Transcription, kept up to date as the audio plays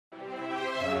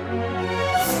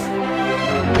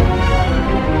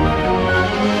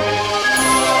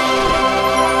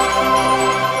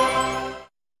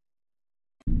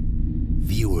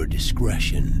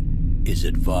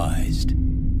advised.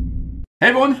 Hey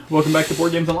everyone, welcome back to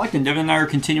Board Games Unlocked, and Devin and I are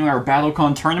continuing our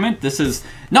BattleCon tournament. This is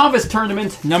Novice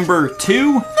Tournament number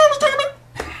 2. Novice Tournament!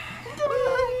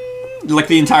 Like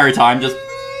the entire time, just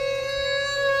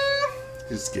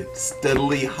get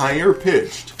steadily higher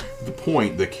pitched. The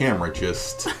point, the camera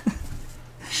just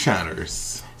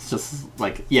shatters. It's just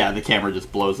like, yeah, the camera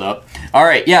just blows up.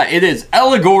 Alright, yeah, it is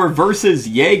Elegor versus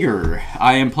Jager.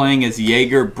 I am playing as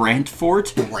Jager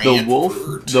Brantfort, the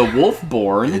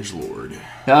Wolfborn. Edgelord.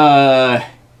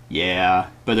 Yeah,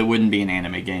 but it wouldn't be an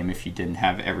anime game if you didn't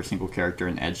have every single character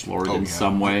an edgelord in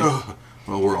some way. Well,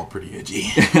 we're all pretty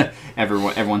edgy.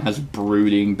 Everyone has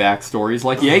brooding backstories.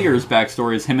 Like Jager's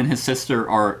backstory is him and his sister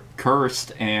are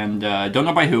cursed, and don't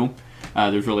know by who.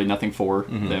 There's really nothing for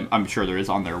them. I'm sure there is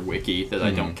on their wiki that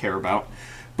I don't care about.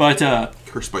 But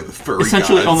cursed by the furry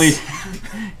essentially gods.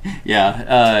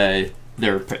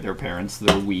 their parents,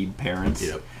 their weeb parents.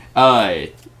 Yep.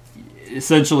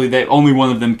 Essentially, only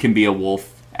one of them can be a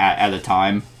wolf at a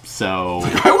time. So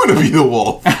I want to be the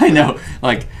wolf. I know,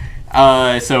 like,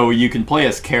 so you can play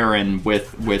as Karen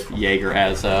with Jager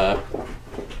as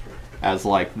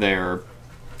like their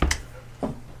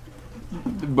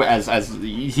as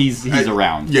he's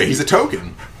around. Yeah, he's a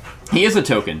token. He is a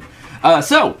token.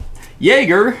 So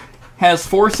Jager has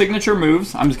 4 signature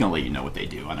moves. I'm just gonna let you know what they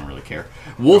do. I don't really care.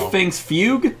 Wolfang's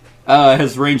Fugue.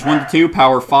 Has range 1 to 2,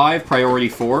 power 5, priority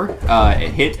 4.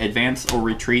 Hit, advance, or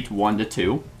retreat 1 to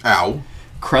 2. Ow.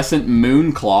 Crescent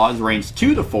Moon Claw is range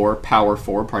 2 to 4, power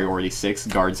 4, priority 6.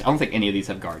 Guards. I don't think any of these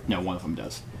have guard. No, one of them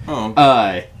does.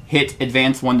 Oh. Hit,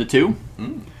 advance 1 to 2.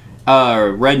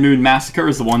 Red Moon Massacre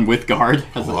is the one with guard.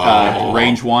 Has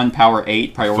range 1, power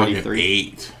 8, priority 3.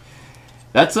 8.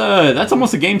 That's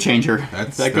almost a game changer.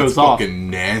 That goes off. That's fucking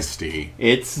nasty.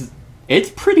 It's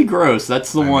pretty gross.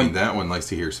 That's the one. I mean, that one likes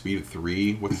to hear speed of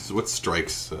 3. What's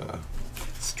strikes?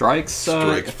 Strikes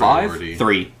 5? priority.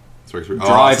 3. Strikes.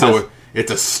 Drive so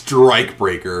it's a strike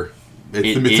breaker.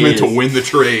 It's meant to win the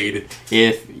trade.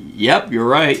 Yep, you're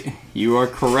right. You are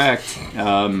correct.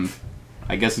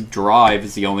 I guess drive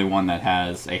is the only one that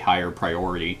has a higher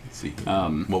priority. Let's see.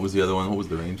 What was the other one? What was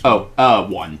the range?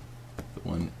 1.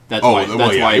 One. That's why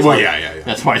it's hard. Yeah.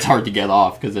 That's why it's hard to get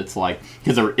off, because it's like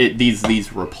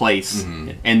these replace,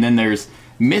 and then there's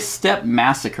Misstep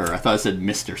Massacre. I thought it said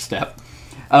Mr. Step.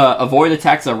 Avoid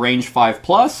attacks at range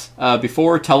 5+.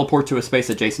 Before teleport to a space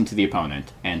adjacent to the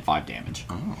opponent and 5 damage.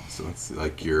 Oh, so it's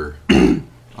like your.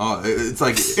 It's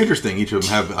like interesting. Each of them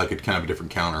have like a kind of a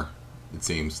different counter. It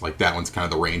seems like that one's kind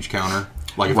of the range counter.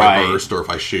 Like if I burst or if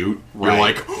I shoot, you're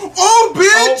like, oh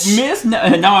bitch! Oh, miss!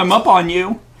 Now I'm up on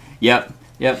you. Yep.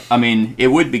 I mean, it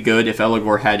would be good if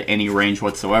Elegor had any range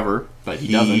whatsoever, but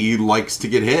he doesn't. He likes to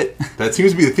get hit. That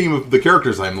seems to be the theme of the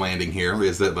characters I'm landing here,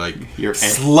 is that, like, you're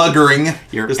sluggering.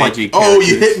 You're just edgy like, oh,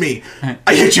 you hit me.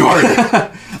 I hit you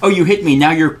hard. Oh, you hit me.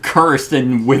 Now you're cursed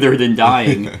and withered and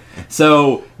dying.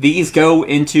 So, these go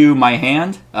into my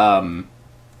hand, and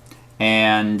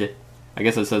I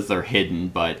guess it says they're hidden,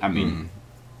 but, I mean...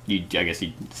 you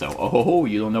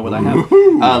don't know what I have.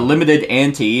 Limited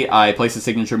Ante. I place a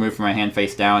signature move from my hand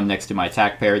face down next to my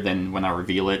attack pair. Then when I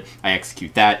reveal it, I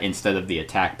execute that instead of the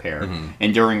attack pair.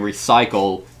 And during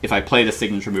recycle, if I play the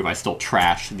signature move, I still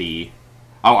trash the...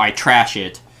 I trash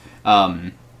it.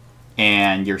 And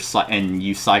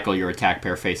you cycle your attack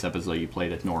pair face up as though you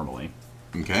played it normally.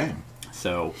 Okay.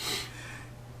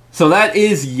 So that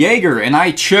is Jager, and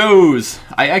I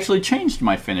actually changed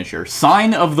my finisher.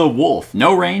 Sign of the Wolf.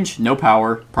 No range, no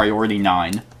power, priority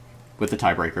 9, with the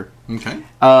tiebreaker. Okay.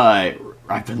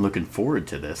 I've been looking forward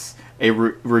to this.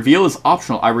 Reveal is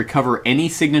optional. I recover any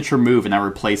signature move, and I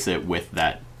replace it with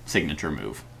that signature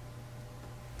move.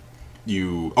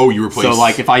 You replace... So,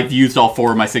 like, if I've used all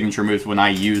 4 of my signature moves when I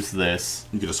use this...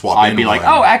 You could just swap I'd be like,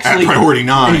 oh, actually... At priority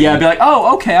 9. Yeah, I'd be like,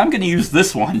 oh, okay, I'm going to use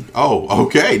this one. Oh,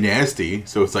 okay, nasty.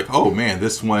 So it's like, oh, man,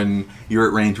 this one, you're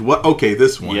at range... What? Okay,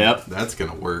 this one. Yep. That's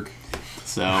going to work.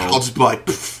 So... I'll just be like,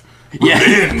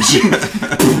 revenge!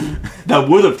 That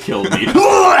would have killed me.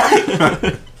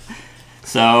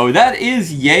 So, that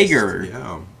is Jager.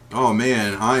 Yeah. Oh,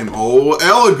 man, I'm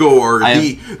Elegor.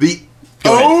 The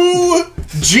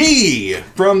OG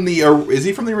from the... is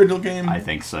he from the original game? I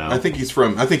think so. I think he's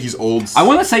old. I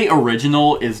want to say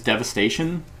original is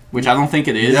Devastation, which I don't think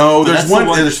it is. No,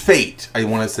 there's Fate, I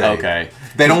want to say. Okay.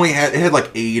 It had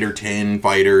like 8 or 10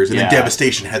 fighters, and then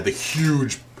Devastation had the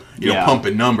huge, pump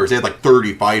in numbers. They had like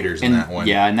 30 fighters in that one.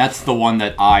 Yeah, and that's the one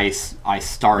that I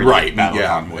started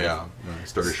BattleCon with. Yeah. I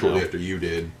started shortly after you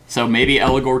did. So maybe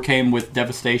Elegor came with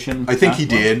Devastation? I think he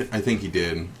did.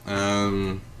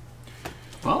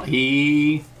 Well,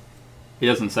 he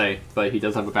doesn't say, but he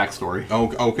does have a backstory.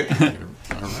 Oh, okay.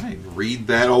 All right, read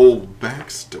that old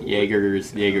backstory.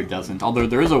 Jager doesn't. Although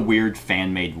there is a weird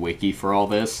fan-made wiki for all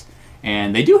this,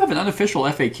 and they do have an unofficial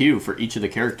FAQ for each of the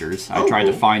characters. I tried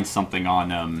to find something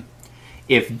on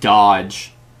if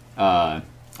Dodge. I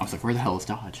was like, where the hell is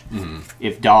Dodge?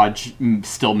 If Dodge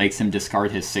still makes him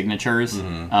discard his signatures.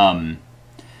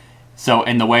 So,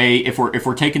 in the way, if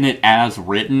we're taking it as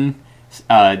written,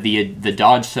 the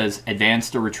Dodge says advance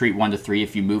to retreat 1 to 3.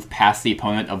 If you move past the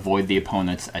opponent, avoid the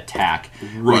opponent's attack,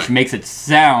 which makes it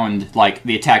sound like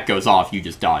the attack goes off, you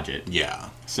just dodge it. Yeah.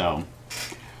 So,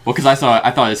 well, because I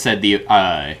thought it said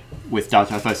with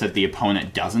Dodge, I thought it said the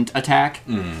opponent doesn't attack.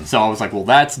 So I was like, well,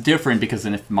 that's different because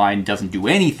then if mine doesn't do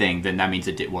anything, then that means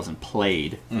it wasn't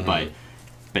played. But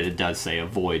it does say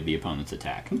avoid the opponent's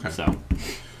attack. Okay.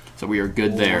 So we are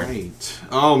good there. Right.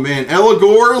 Oh man,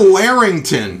 Elegor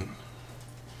Larrington.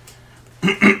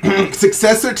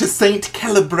 Successor to Saint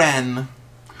Calibran.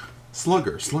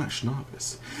 Slugger /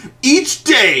 novice. Each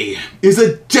day is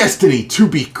a destiny to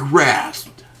be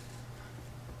grasped.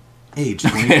 Age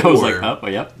 24. I was like, oh,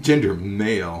 yep. Gender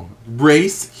male.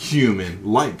 Race human.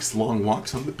 Likes long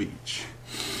walks on the beach.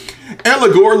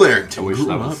 Elegor Larrington I wish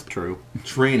that was true.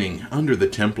 Training under the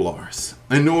Templars,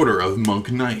 an order of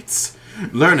monk knights,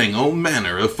 learning all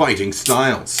manner of fighting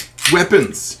styles,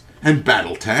 weapons, and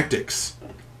battle tactics.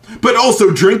 But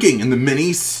also drinking in the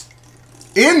mini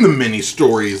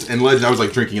stories and legends. I was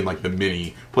like drinking in like the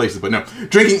mini places, but no.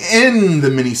 Drinking in the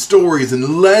mini stories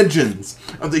and legends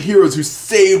of the heroes who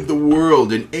saved the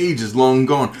world in ages long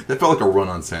gone. That felt like a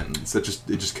run-on sentence. It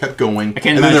just kept going. I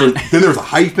can't imagine. Then there was a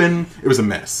hyphen. It was a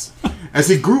mess. As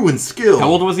he grew in skill. How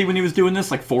old was he when he was doing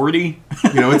this? Like 40?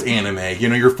 You know, it's anime. You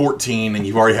know, you're 14 and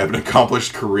you've already have an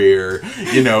accomplished career.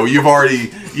 You know, you've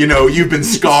been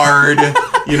scarred.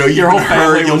 You know, your whole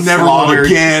hurt. You'll never love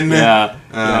again. Yeah.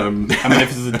 I mean,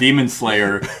 if it's a Demon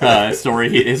Slayer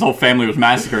story, his whole family was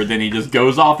massacred, then he just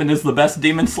goes off and is the best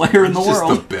Demon Slayer in the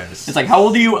world. Just the best. It's like, how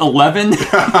old are you? 11?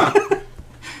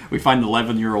 We find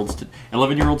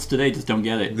 11-year-olds today just don't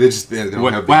get it. They don't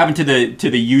what happened to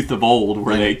the youth of old,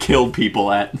 where they killed people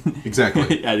at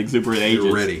exactly at exuberant ages?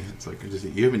 You're ready. It's like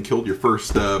you haven't killed your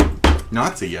first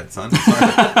Nazi yet, son.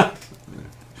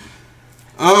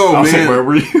 Oh man, like, where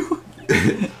were you?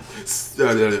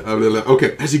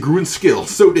 Okay, as he grew in skill,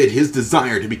 so did his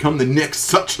desire to become the next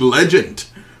such legend.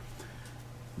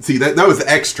 See, that was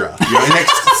extra. You know,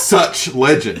 next such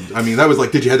legend. I mean, that was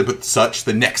like, did you have to put such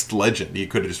the next legend? You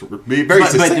could have just be very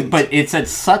succinct. But it said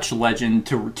such legend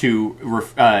to.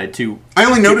 I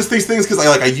only noticed these things because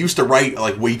I used to write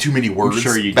like way too many words. I'm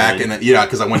sure you back did.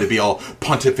 Because I wanted to be all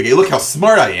pontificate. Look how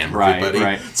smart I am, everybody.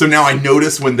 Right. So now I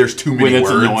notice when there's too many words.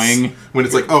 When it's annoying. When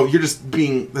it's like, oh, you're just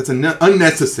being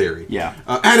unnecessary. Yeah.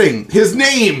 Adding his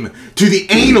name to the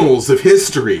annals of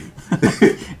history. Is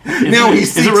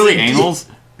it really annals?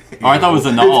 Oh, I thought it was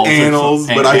annals. Annals,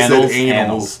 but I said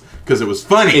annals because it was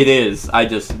funny. It is. I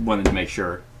just wanted to make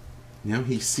sure. Now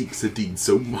he seeks a deed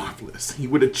so marvelous, he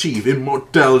would achieve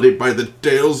immortality by the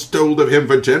tales told of him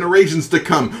for generations to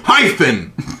come.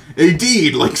 Hyphen! A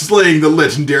deed like slaying the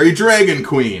legendary Dragon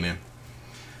Queen.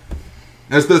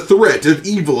 As the threat of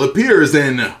evil appears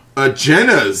in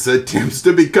Ajena's attempts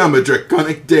to become a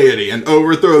draconic deity and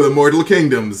overthrow the mortal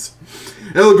kingdoms.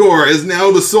 Elegor is now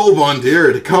the sole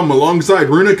volunteer to come alongside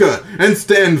Runica and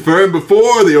stand firm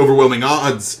before the overwhelming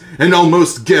odds and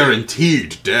almost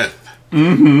guaranteed death.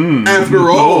 After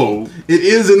all, it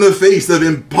is in the face of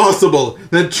impossible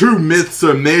that true myths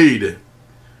are made.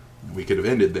 We could have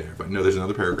ended there, but no, there's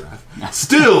another paragraph.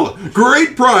 Still,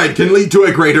 great pride can lead to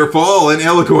a greater fall, and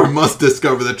Elegor must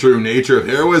discover the true nature of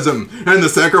heroism and the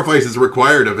sacrifices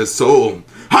required of his soul.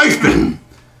 Hyphen!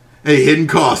 A hidden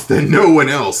cost that no one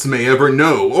else may ever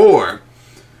know or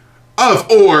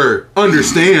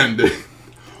understand.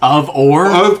 Of or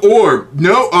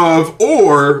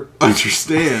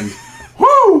understand.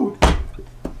 Woo!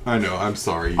 I know, I'm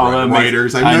sorry,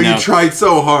 writers. I know you tried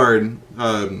so hard.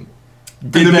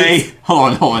 Did they?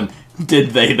 Hold on.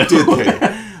 Did they though? Did they?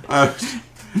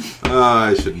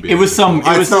 I shouldn't be. It's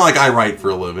not like I write for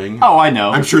a living. Oh, I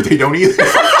know. I'm sure they don't either.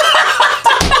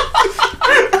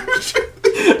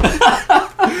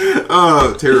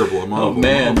 Oh, terrible. I'm awful.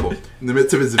 Man. I'm awful. In the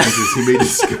midst of his adventures, he may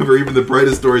discover even the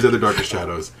brightest stories of the darkest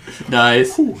shadows.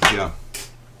 Nice. Ooh, yeah.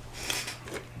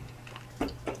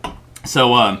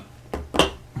 So,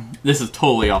 this is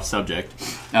totally off subject.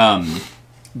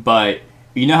 But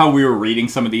you know how we were reading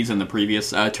some of these in the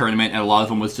previous tournament, and a lot of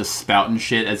them was just spouting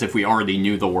shit as if we already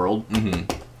knew the world?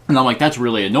 And I'm like, that's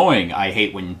really annoying. I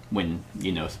hate when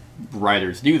you know,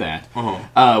 writers do that.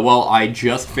 Well, I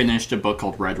just finished a book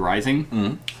called Red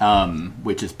Rising,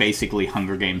 which is basically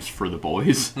Hunger Games for the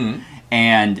boys.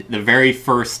 And the very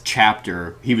first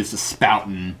chapter, he was just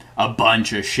spouting a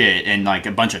bunch of shit and like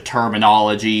a bunch of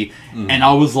terminology. And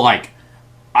I was like,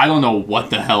 I don't know what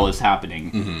the hell is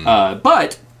happening.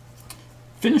 But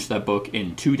finished that book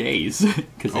in 2 days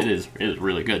because it is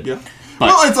really good. Yeah. But,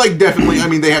 well, it's like definitely, I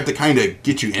mean, they have to kind of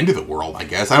get you into the world, I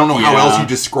guess. I don't know how else you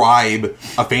describe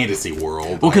a fantasy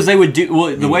world. Well, because they would do,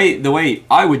 well, the way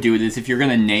I would do it is if you're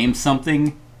going to name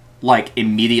something, like,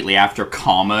 immediately after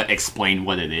comma, explain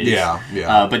what it is.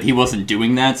 Yeah. But he wasn't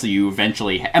doing that, so you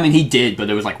eventually, I mean, he did,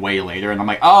 but it was, like, way later, and I'm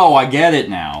like, oh, I get it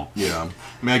now. Yeah.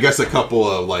 I mean, I guess a couple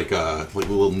of, like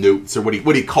little notes, or what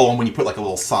do you call them when you put, like, a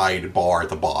little sidebar at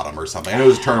the bottom or something? I know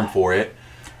there's a term for it.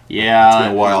 Yeah, it's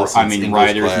been a while since I mean, English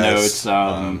writer's class.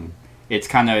 notes. It's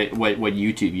kind of what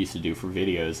YouTube used to do for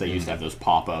videos. They used to have those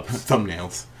pop-ups.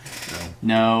 Thumbnails.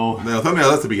 No, thumbnail,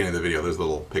 that's the beginning of the video. There's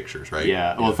little pictures, right?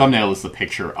 Yeah, well, thumbnail is the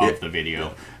picture of the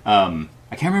video. I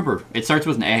can't remember. It starts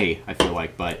with an A, I feel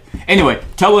like. But anyway,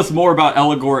 tell us more about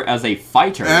Elegor as a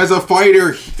fighter. As a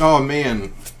fighter, oh,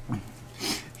 man.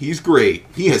 He's great.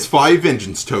 He has 5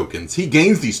 vengeance tokens. He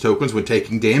gains these tokens when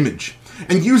taking damage,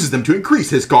 and uses them to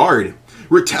increase his guard.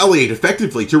 Retaliate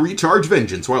effectively to recharge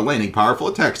vengeance while landing powerful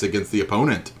attacks against the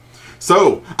opponent.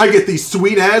 So, I get these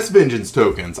sweet-ass vengeance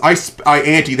tokens. I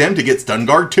ante them to get stun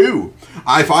guard 2.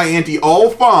 If I ante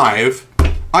all 5,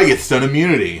 I get stun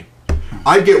immunity.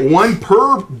 I get 1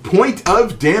 per point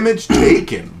of damage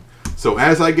taken. So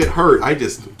as I get hurt, I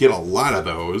just get a lot of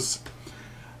those.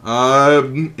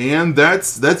 And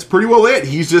that's pretty well it.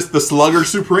 He's just the Slugger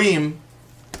Supreme.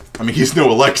 I mean, he's no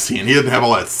Alexian. He doesn't have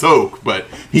all that soak, but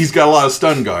he's got a lot of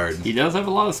stun guard. He does have a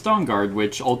lot of stun guard,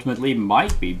 which ultimately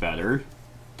might be better,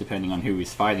 depending on who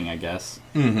he's fighting, I guess.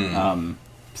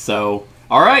 So,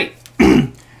 all right.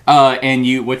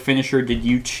 And what finisher did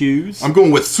you choose? I'm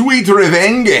going with Sweet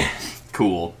Revenge.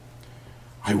 Cool.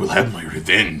 I will have my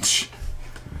revenge.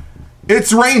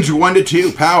 Its range 1 to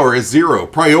 2, power is 0,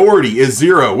 priority is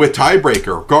 0, with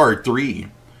tiebreaker, guard 3.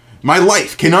 My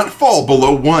life cannot fall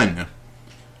below 1.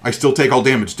 I still take all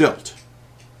damage dealt.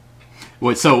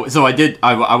 Wait, so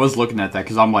I was looking at that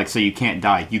because I'm like, so you can't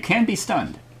die. You can be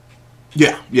stunned.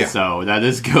 Yeah. So that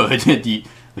is good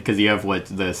because you have what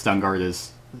the stun guard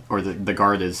is, or the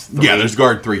guard is 3. Yeah, there's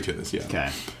guard 3 to this, yeah.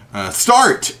 Okay.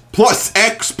 Start plus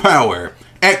X power.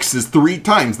 X is 3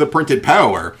 times the printed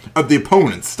power of the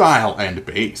opponent's style and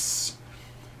base.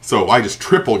 So I just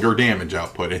triple your damage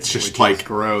output. It's just like,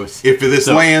 gross. If this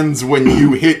lands when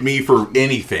you hit me for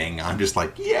anything, I'm just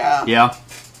like, yeah.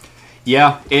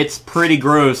 Yeah, it's pretty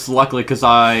gross. Luckily, because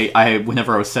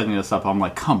whenever I was setting this up, I'm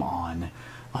like, come on,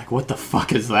 like what the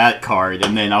fuck is that card?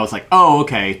 And then I was like, oh,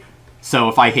 okay. So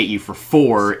if I hit you for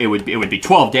 4, it would be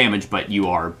 12 damage, but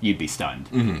you'd be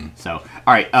stunned. So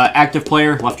all right, active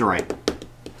player, left or right?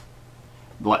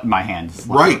 My hand's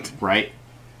left. Right.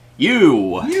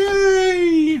 You.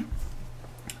 Yay!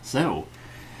 So,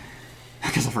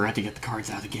 because I forgot to get the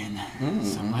cards out again.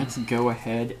 So let's go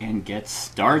ahead and get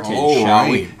started,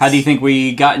 shall we? How do you think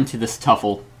we got into this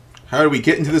tuffle? How did we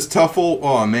get into this tuffle?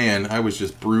 Oh, man, I was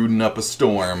just brooding up a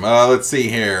storm. Let's see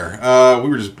here. We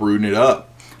were just brooding it up.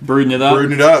 Brooding it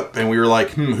up? And we were like,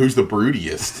 who's the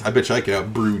broodiest? I bet you I could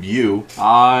out-brood you.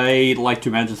 I'd like to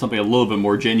imagine something a little bit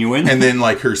more genuine. And then,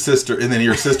 like, your sister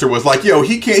was like, yo,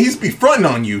 he's be fronting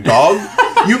on you, dog.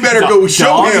 You better go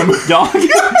show him. Dog?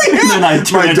 And then I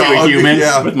turned into a human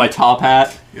with my top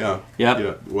hat. Yeah. Yep.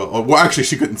 Yeah. Well, actually,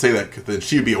 she couldn't say that, because then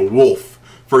she'd be a wolf.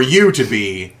 For you to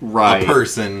be a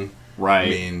person. Right. I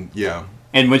mean, yeah.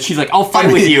 And when she's like, I'll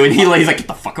fight with you, and he's like, get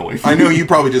the fuck away from me. I know you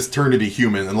probably just turned into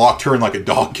human and locked her in like a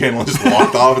dog kennel and just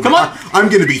walked off. Come on! I'm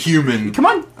going to be human. Come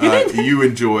on! You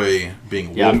enjoy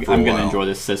being a wolf I'm going to enjoy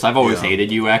this, sis. I've always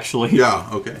hated you, actually. Yeah,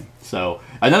 okay. So,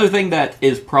 another thing that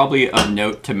is probably of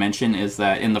note to mention is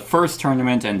that in the first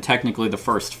tournament, and technically the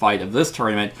first fight of this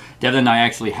tournament, Devin and I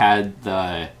actually had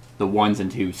the 1s and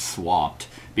 2s swapped,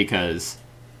 because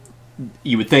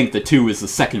you would think the 2 is the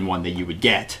second one that you would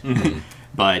get.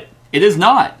 But it is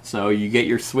not. So you get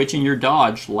your switch and your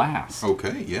dodge last.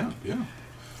 Okay, yeah.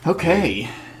 Okay.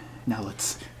 Now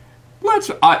let's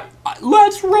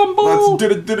rumble.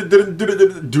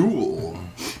 Let's duel.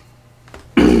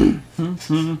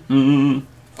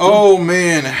 Oh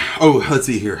man. Oh, let's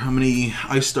see here. How many?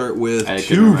 I start with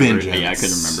 2 vengeance. Yeah, I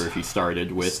couldn't remember if you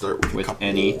started with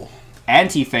any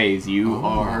anti-phase. You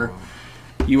are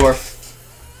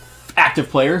active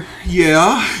player.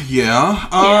 Yeah.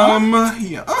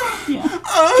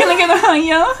 Can I get a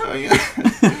hiya?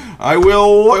 I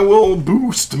will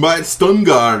boost my stun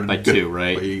guard by 2,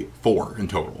 right? By 4 in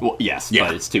total. Well, yes,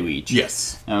 but it's 2 each.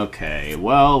 Yes. Okay.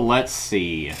 Well, let's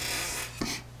see.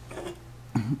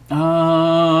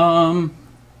 That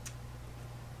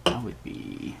would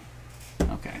be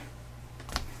okay.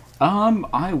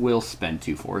 I will spend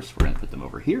 2 force. We're gonna put them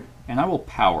over here, and I will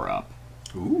power up.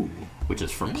 Ooh. Which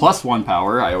is for +1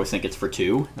 power. I always think it's for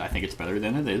 2. I think it's better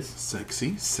than it is.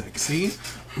 Sexy, sexy.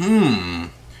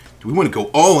 Do we want to go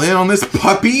all in on this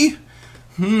puppy?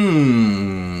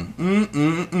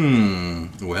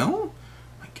 Well,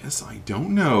 I guess I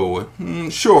don't know.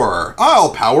 Sure,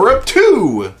 I'll power up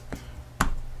 2.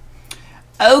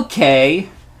 Okay,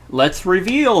 let's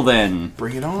reveal then.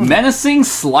 Bring it on. Menacing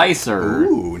Slicer.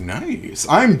 Ooh, nice.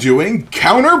 I'm doing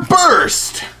Counter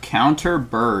Burst. Counter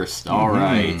Burst. All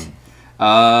right.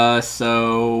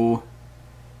 So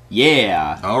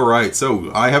yeah. All right.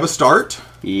 So I have a start.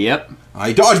 Yep.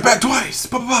 I dodge back twice.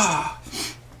 Ba-ba-ba.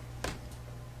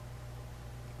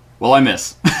 Well, I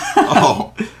miss.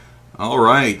 Oh. All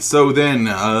right. So then,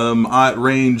 at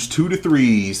range 2 to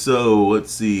 3. So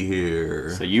let's see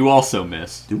here. So you also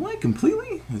miss. Do I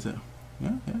completely? Is it?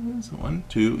 Yeah, it's 1,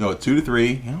 2. No, 2 to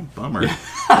 3. Yeah, bummer.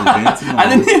 I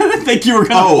didn't think you were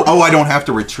gonna. Oh, I don't have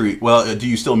to retreat. Well, do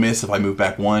you still miss if I move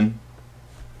back 1?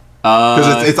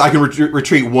 Because I can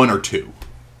retreat 1 or 2.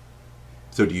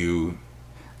 So do you,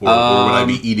 or would I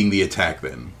be eating the attack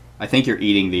then? I think you're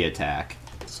eating the attack.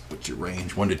 What's your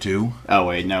range? 1 to 2? Oh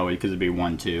wait, no, because it'd be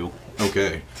 1, 2.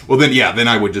 Okay. Well then, yeah, then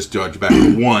I would just dodge back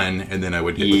 1, and then I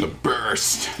would hit with a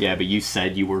burst. Yeah, but you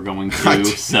said you were going to,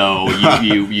 so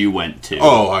you went to.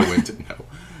 Oh, I went to no.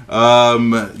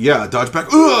 Yeah, dodge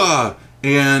back.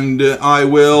 And I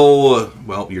will.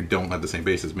 Well, you don't have the same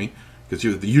base as me because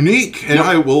you're the unique, and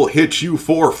I will hit you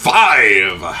for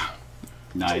 5.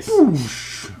 Nice.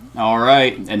 Oosh. All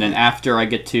right, and then after I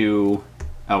get to.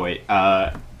 Oh wait,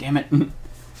 damn it.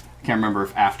 I can't remember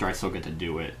if after I still get to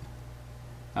do it.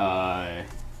 Because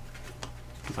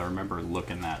I remember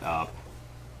looking that up.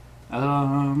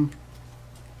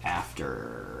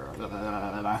 After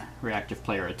reactive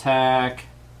player attack.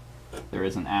 There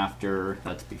is an after.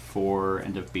 That's before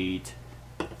end of beat.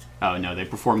 Oh no, they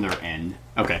perform their end.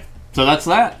 Okay, so that's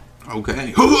that.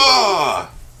 Okay. So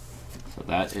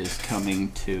that is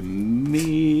coming to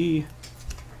me.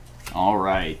 All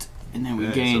right. And then we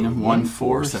gain 1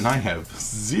 force. And I have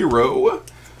 0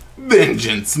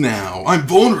 vengeance now. I'm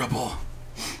vulnerable.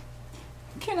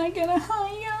 Can I get a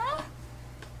higher?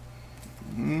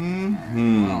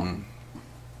 Man,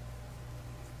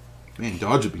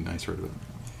 dodge would be nice right about now.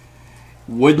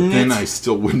 Wouldn't it? Then I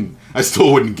still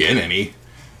wouldn't get any,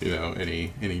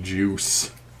 any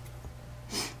juice.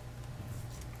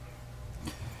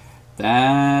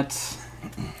 That.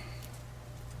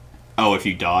 Oh, if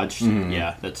you dodged?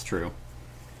 Yeah, that's true.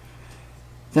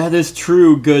 That is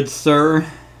true, good sir.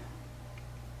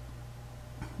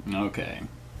 Okay.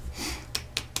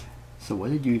 So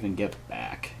what did you even get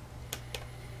back?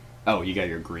 Oh, you got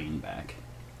your green back.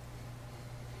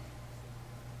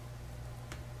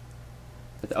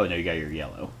 Oh, no, you got your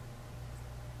yellow.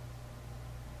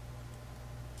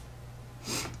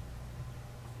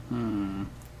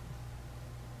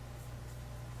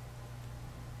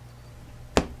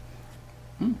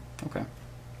 Okay.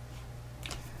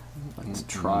 Let's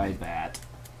try that.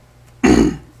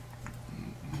 Yeah,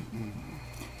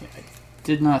 I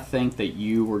did not think that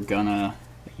you were gonna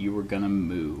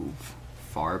move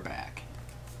far back.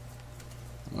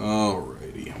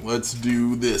 Alrighty, let's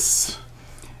do this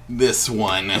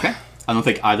one. Okay. I don't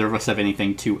think either of us have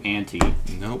anything to anti.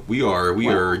 Nope, we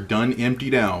are done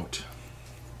emptied out.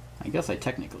 I guess I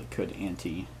technically could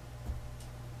anti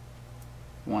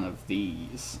one of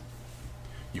these.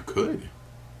 You could.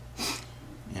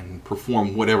 And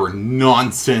perform whatever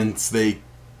nonsense they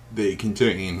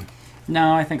contain.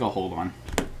 No, I think I'll hold on.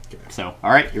 Okay. So,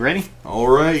 alright, you ready?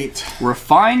 Alright.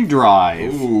 Refine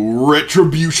Drive. Ooh,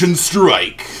 Retribution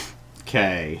Strike.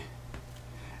 Okay.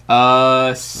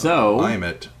 So... I'm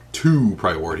at 2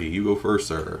 priority. You go first,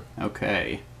 sir.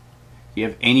 Okay. Do you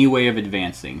have any way of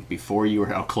advancing before you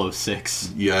are... I'll close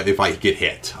 6. Yeah, if I get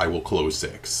hit, I will close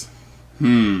 6.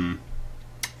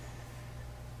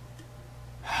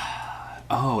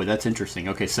 Oh, that's interesting.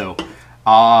 Okay, so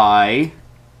I...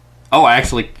 Oh, I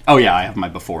actually... Oh, yeah, I have my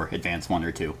before. Advance 1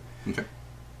 or 2. Okay.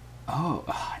 Oh,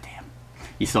 damn.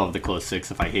 You still have the close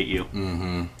 6 if I hit you.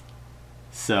 Mm-hmm.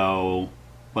 So,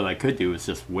 what I could do is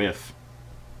just whiff.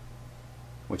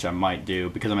 Which I might do.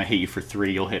 Because I'm going to hit you for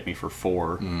 3, you'll hit me for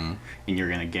 4. And you're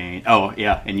going to gain... Oh,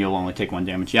 yeah, and you'll only take 1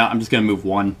 damage. Yeah, I'm just going to move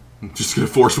 1. Just going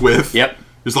to force whiff? Yep.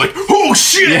 It's like, oh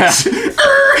shit! Yeah.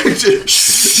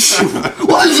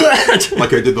 What is that?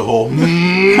 Like I did the whole.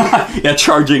 Yeah,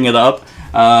 charging it up.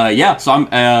 Yeah. So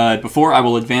I'm before I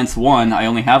will advance 1. I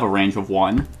only have a range of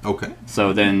 1. Okay.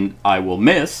 So then I will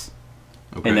miss,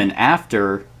 Okay. and then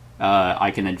after I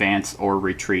can advance or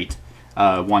retreat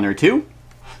 1 or 2.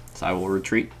 So I will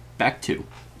retreat back 2.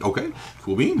 Okay.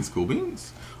 Cool beans. Cool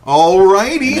beans.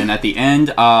 Alrighty. And then at the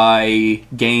end, I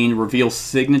gain reveal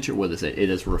signature. What is it?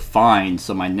 It is refined.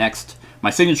 So my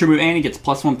signature move Annie gets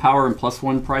 +1 power and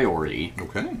 +1 priority.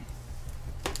 Okay.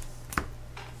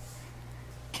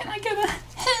 Can I get a?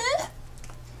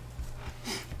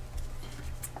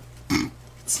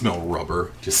 Smell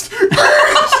rubber. Just.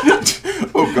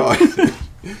 Oh god.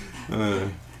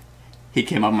 He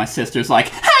came up. My sister's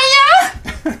like,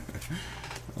 hiya!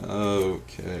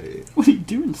 Okay. What are you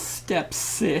doing, step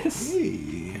sis?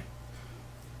 Hey.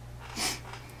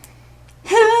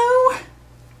 Who?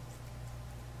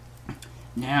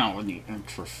 Now the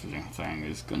interesting thing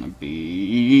is gonna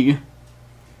be.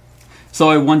 So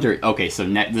I wonder. Okay, so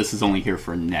this is only here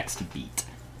for next beat.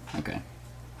 Okay.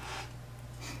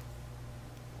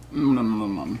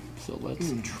 So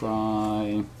let's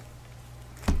try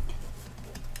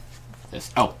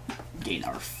this. Oh, gain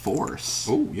our force.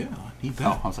 Oh yeah, need that.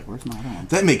 Oh, I was like, where's my hand?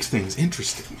 That makes things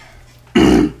interesting.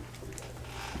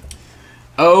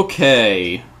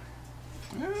 Okay.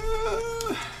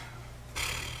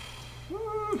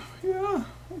 Yeah,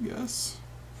 I guess.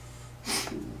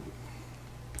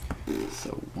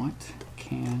 So what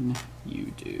can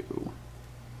you do?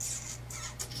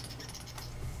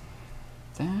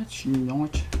 That's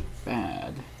not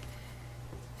bad.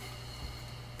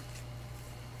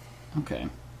 Okay.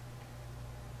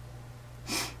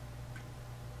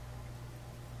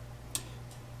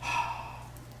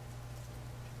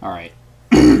 Alright.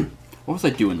 What was I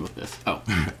doing with this? Oh.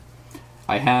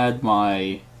 I had my...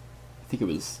 I think it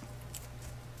was...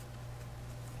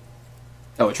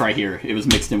 Oh, it's right here. It was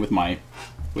mixed in with my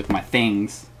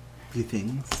things. Your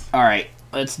things. Alright,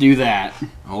 let's do that.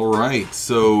 Alright,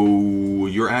 so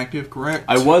you're active, correct?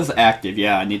 I was active,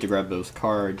 yeah. I need to grab those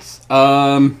cards.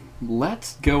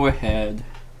 Let's go ahead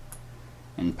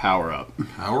and power up.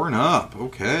 Powering up,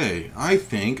 okay. I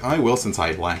think I will, since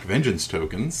I lack vengeance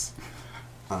tokens,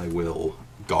 I will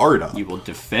guard up. You will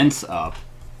defense up.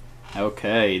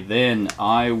 Okay, then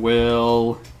I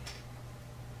will...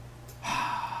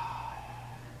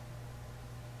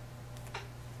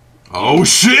 Oh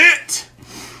shit!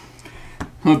 I'm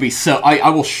gonna be so... I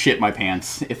will shit my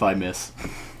pants if I miss.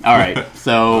 Alright,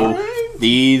 so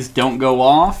these don't go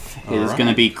off. It is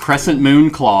gonna be Crescent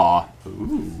Moon Claw.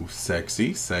 Ooh,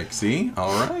 sexy, sexy.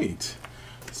 Alright.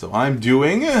 So I'm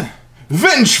doing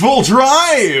Vengeful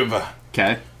Drive!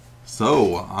 Okay.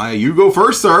 So, you go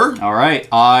first, sir. Alright,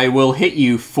 I will hit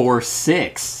you for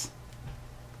 6.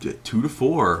 2 to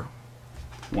 4.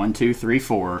 1, 2, 3,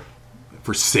 4.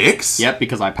 For 6? Yep,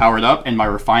 because I powered up and my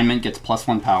refinement gets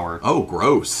 +1 power. Oh,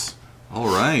 gross.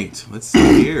 Alright, let's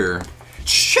see here.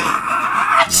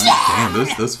 Damn,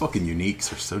 those fucking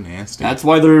uniques are so nasty. That's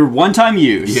why they're one-time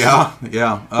use. Yeah.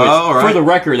 Alright. For the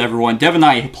record, everyone, Dev and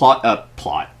I plot.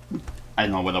 I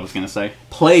don't know what I was going to say.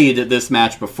 Played this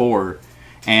match before,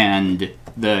 and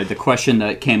the question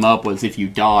that came up was if you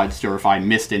dodged or if I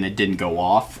missed and it didn't go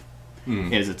off,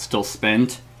 is it still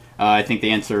spent? I think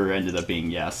the answer ended up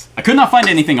being yes. I could not find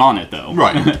anything on it, though.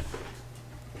 Right.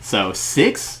 So,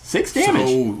 6 damage.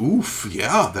 So, oof,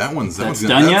 yeah, that one's That's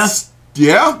done, yeah?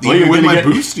 Yeah, Well, even with my get,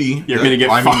 boosty. You're going to get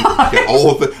 5. Get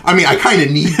all of it. I mean, I kind of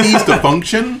need these to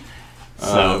function.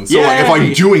 So like, if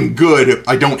I'm doing good,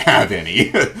 I don't have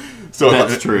any. So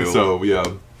that's true. So, yeah.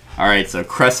 Alright, so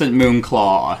Crescent Moon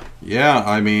Claw. Yeah,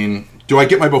 I mean, do I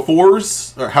get my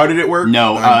befores? Or how did it work?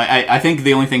 No, I think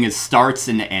the only thing is starts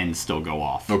and ends still go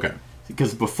off. Okay.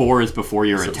 Because before is before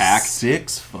your attack.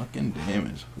 6 fucking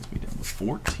damage. Puts me down to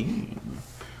 14.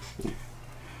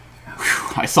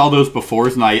 I saw those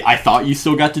befores and I thought you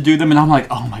still got to do them, and I'm like,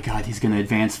 oh my god, he's going to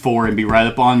advance 4 and be right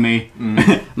up on me.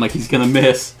 I'm like, he's going to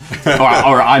miss.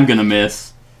 or I'm going to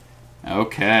miss.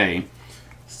 Okay.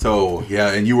 So,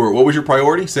 yeah, and you were, what was your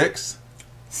priority? 6?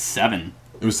 7.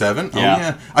 It was 7?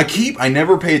 Yeah. Oh, yeah. I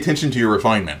never pay attention to your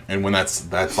refinement, and when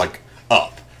that's like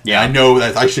up. Yeah. I know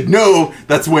that I should know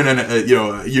that's when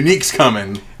a unique's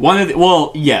coming.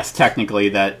 Well, yes, technically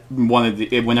that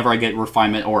whenever I get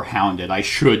refinement or hounded, I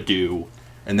should do.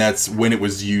 And that's when it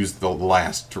was used the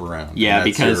last round. Yeah,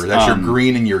 that's because your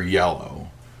green and your yellow.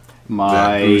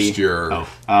 That boost your.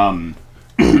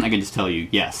 I can just tell you,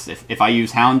 yes. If I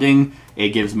use hounding, it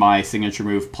gives my signature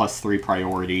move +3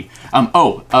 priority.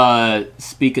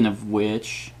 Speaking of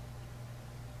which,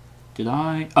 did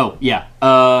I? Oh yeah.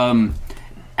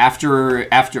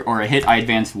 after or a hit, I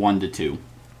advance 1 to 2.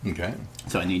 Okay.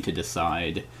 So I need to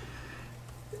decide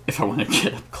if I want to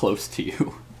get up close to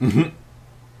you.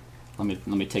 Let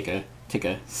me take a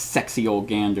sexy old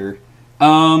gander.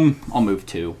 I'll move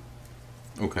 2.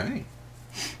 Okay.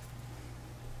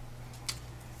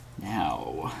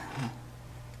 Now,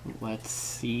 let's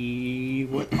see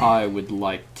what I would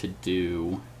like to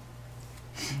do.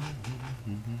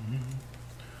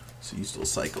 So you still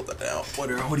cycle that out. What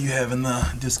do you have in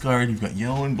the discard? You've got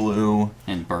yellow and blue.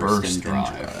 And burst and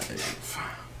drive.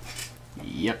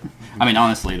 Yep. I mean,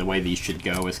 honestly, the way these should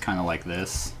go is kind of like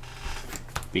this.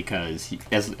 Because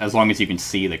as long as you can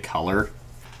see the color,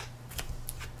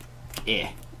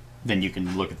 then you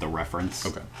can look at the reference.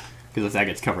 Okay. Because if that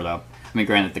gets covered up. I mean,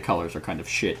 granted, the colors are kind of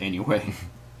shit anyway.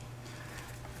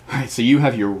 Alright, so you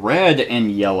have your red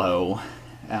and yellow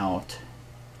out.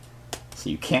 So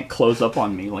you can't close up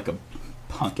on me like a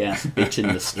punk-ass bitch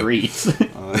in the streets.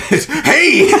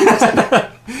 Hey!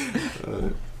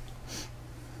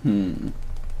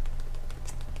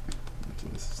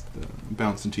 Just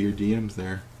bounce into your DMs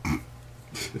there.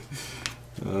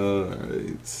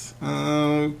 Alright.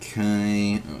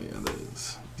 Okay. Oh yeah, that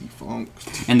is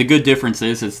defunct. And the good difference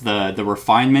is the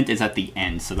refinement is at the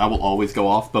end, so that will always go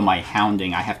off, but my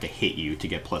hounding, I have to hit you to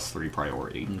get +3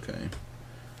 priority. Okay.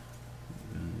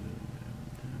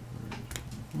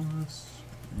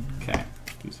 Okay.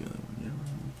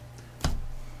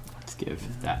 Let's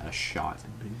give that a shot.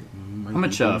 How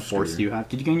much force do you have?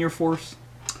 Did you gain your force?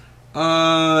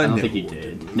 I don't think you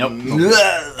did. Nope.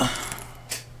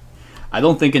 I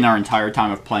don't think in our entire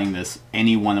time of playing this,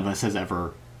 any one of us has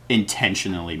ever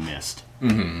intentionally missed.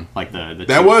 Like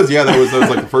that was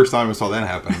like the first time I saw that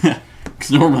happen.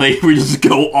 Because normally we just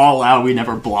go all out. We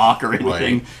never block or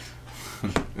anything.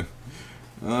 Right.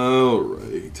 All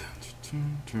right.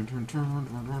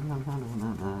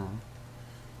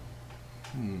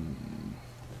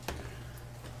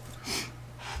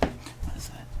 What is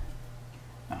that?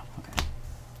 Oh, okay.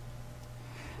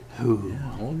 Ooh.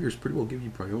 Yeah, all of yours pretty well give you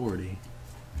priority.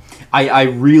 I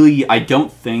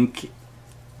don't think...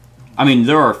 I mean,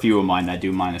 there are a few of mine that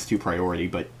do -2 priority,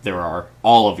 but there are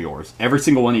all of yours. Every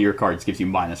single one of your cards gives you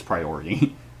minus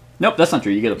priority. Nope, that's not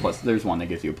true. You get a plus... There's one that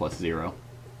gives you a +0.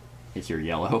 It's your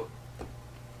yellow.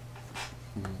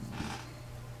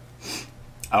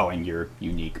 Oh, and your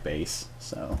unique base,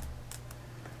 so...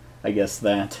 I guess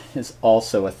that is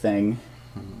also a thing.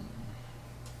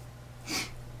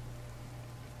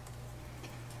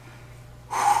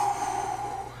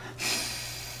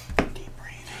 Deep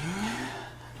breathing.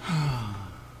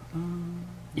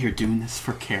 You're doing this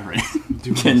for Karen.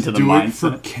 Get into the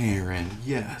mindset. For Karen,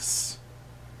 yes.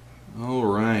 All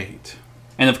right.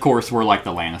 And of course, we're like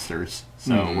the Lannisters,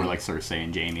 so we're like Cersei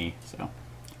and Jaime. So,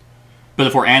 but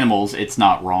if we're animals, it's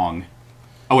not wrong.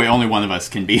 Oh wait, only one of us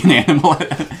can be an animal.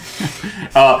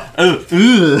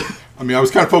 I mean, I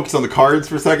was kind of focused on the cards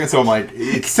for a second, so I'm like,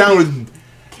 it sounded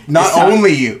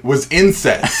only was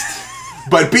incest,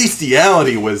 but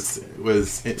bestiality was. Who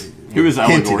is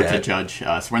Elegor to judge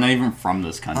us? We're not even from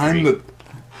this country.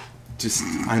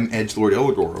 I'm Edgelord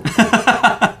Elegor over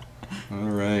here. All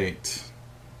right.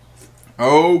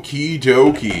 Okie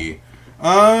dokie.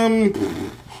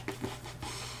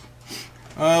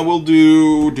 We'll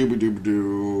do.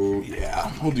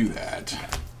 Yeah, we'll do that.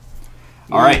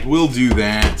 All right, we'll do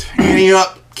that. Ante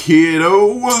up,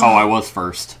 kiddo. Oh, I was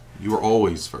first. You were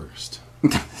always first.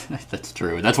 That's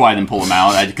true. That's why I didn't pull him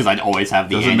out, because I'd always have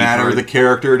the. Doesn't matter the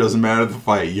character. Doesn't matter the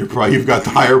fight. You've got the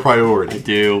higher priority. I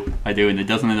do, and it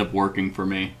doesn't end up working for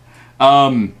me.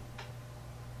 I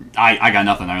got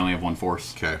nothing. I only have 1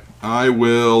 force. Okay, I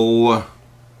will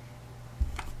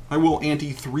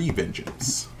ante 3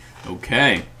 vengeance.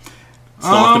 Okay.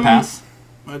 Still have to pass.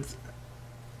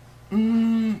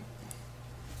 And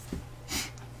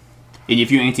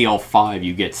if you ante all 5,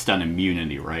 you get stun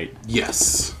immunity, right?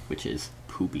 Yes. Which is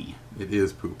poopy. It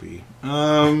is poopy.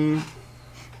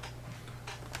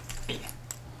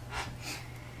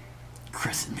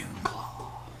 Crescent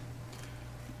Moonclaw.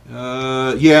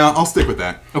 Yeah, I'll stick with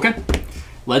that. Okay.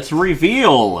 Let's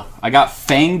reveal. I got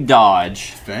Fang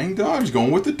Dodge. Fang Dodge,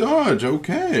 going with the dodge.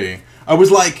 Okay. I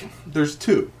was like, there's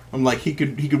 2. I'm like, he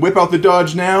could whip out the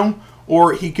dodge now,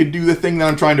 or he could do the thing that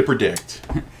I'm trying to predict.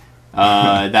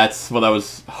 That's what I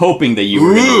was hoping that you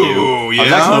were going to do. Yeah? I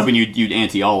was actually hoping you'd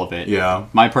ante all of it. Yeah.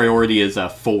 My priority is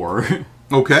 4.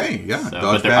 Okay, yeah. So,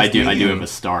 but I do have a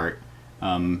start,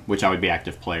 which I would be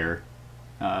active player.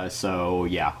 So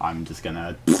yeah, I'm just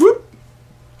gonna.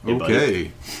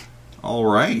 Okay. All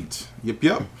right.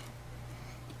 Yep.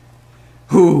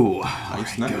 Ooh,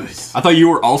 nice. I thought you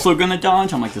were also gonna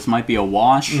dodge. I'm like, this might be a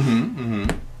wash.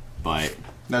 But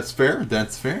That's fair.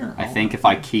 That's fair. I think if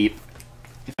I keep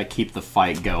the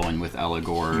fight going with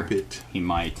Elegor, he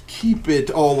might keep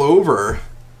it all over.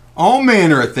 All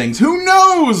manner of things. Who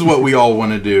knows what we all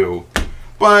want to do?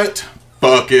 But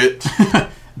fuck it.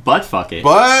 But fuck it.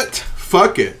 But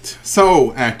fuck it.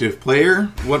 So, active player,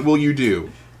 what will you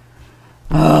do?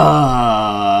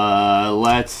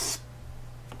 Let's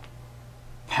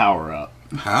power up.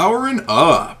 Powering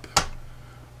up.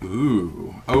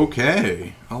 Ooh,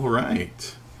 okay. All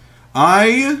right.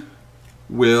 I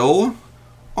will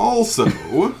also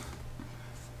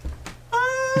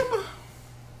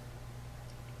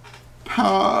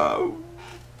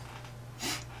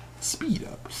speed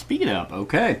up. Speed up,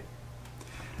 okay.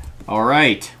 All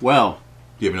right, well.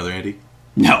 Do you have another ante?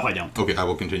 No, I don't. Okay, I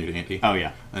will continue to ante. Oh,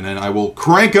 yeah. And then I will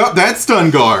crank up that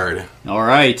stun guard. All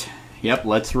right. Yep,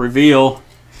 let's reveal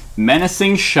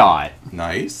Menacing Shot.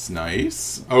 Nice,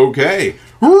 nice. Okay.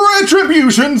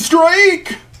 Retribution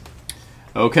Strike!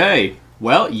 Okay.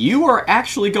 Well, you are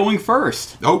actually going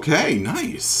first. Okay,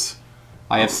 nice.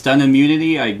 I have stun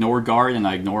immunity, I ignore guard, and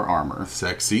I ignore armor.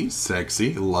 Sexy,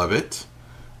 sexy. Love it.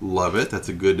 Love it. That's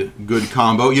a good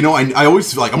combo. You know, I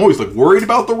always feel like I'm always like worried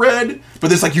about the red, but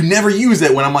it's like you never use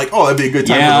it when I'm like, oh, that'd be a good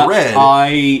time for the red.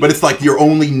 But it's like your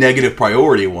only negative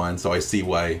priority one, so I see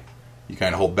why you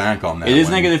kind of hold back on that. It is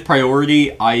negative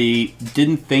priority. I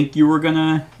didn't think you were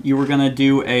gonna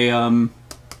do a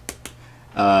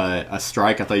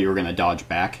strike. I thought you were gonna dodge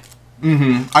back.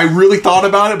 Mm-hmm. I really thought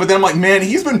about it, but then I'm like, man,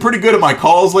 he's been pretty good at my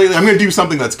calls lately. I'm gonna do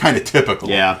something that's kind of typical.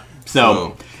 Yeah.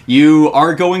 So you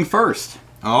are going first.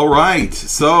 All right,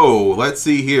 so let's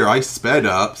see here. I sped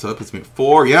up, so that puts me at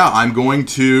 4. Yeah, I'm going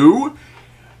to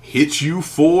hit you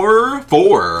for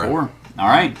 4. 4. All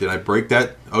right. Did I break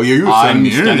that? Oh, you used stun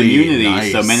immunity.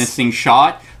 Nice. So Menacing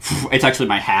Shot. It's actually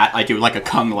my hat. I do like a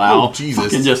Kung Lao. Oh,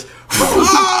 Jesus. And just...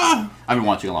 I've been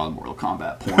watching a lot of Mortal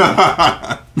Kombat porn.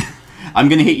 I'm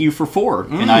going to hit you for 4,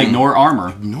 and I ignore armor.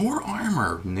 Ignore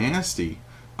armor. Nasty.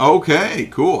 Okay,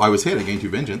 cool. I was hit. I gained 2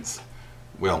 vengeance.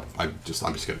 Well, I'm just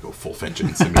going to go full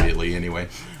vengeance immediately anyway.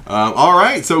 All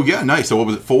right, so yeah, nice. So what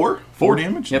was it, 4? 4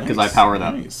 damage? Yep, because I powered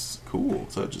up. Nice, cool.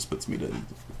 So it just puts me to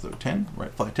 10,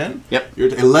 right? Fly 10? Yep.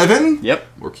 You're at 11? Yep.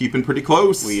 We're keeping pretty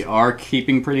close. We are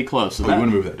keeping pretty close. So you want to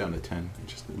move that down to 10. It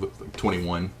just looks like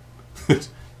 21. 3.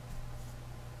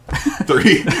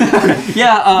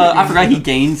 Yeah, I forgot he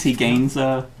gains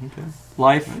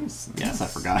life. Nice. Yes, I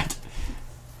forgot.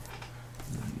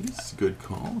 Nice. Good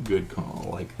call. Good call. I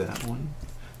like that one.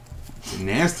 It's a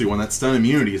nasty one. That stun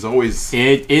immunity is always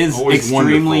extremely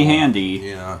wonderful. handy.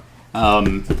 Yeah.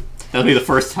 That'll be the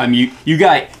first time you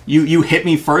hit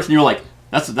me first, and you're like,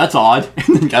 that's odd,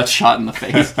 and then got shot in the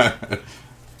face.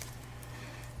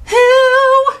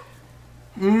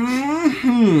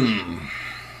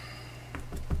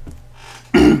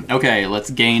 Okay,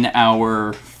 let's gain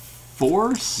our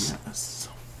force. Yes.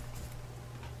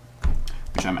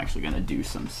 Which I'm actually gonna do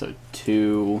some. So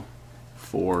 2,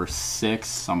 4, 6.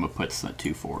 So I'm gonna put some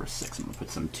 2, 4, 6. I'm gonna put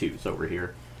some 2s over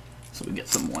here, so we get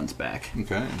some 1s back.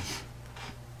 Okay.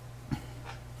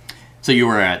 So you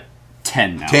were at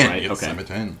 10 now, 10, right? yes, Okay. I'm at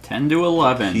 10. 10 to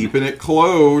 11. Keeping it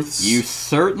close. You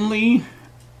certainly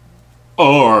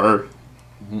are.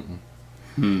 What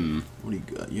do you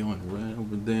got? Yellow and red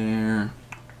over there.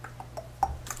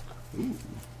 Ooh.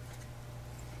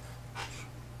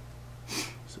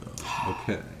 So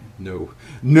okay, no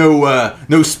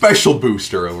special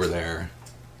booster over there.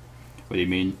 What do you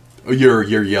mean? You're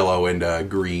yellow and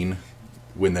green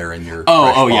when they're in your.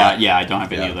 Oh yeah. I don't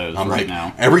have any of those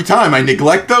now. Every time I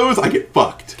neglect those, I get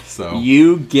fucked. So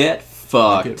you get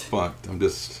fucked. I get fucked.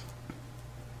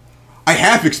 I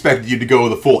half expected you to go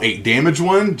with a full 8 damage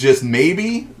one, just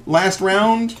maybe last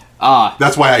round.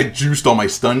 That's why I juiced all my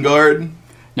stun guard.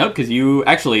 Nope, because you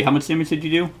actually, how much damage did you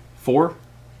do? 4?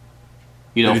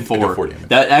 You know, 4. I did 4 damage.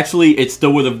 That actually, it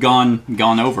still would have gone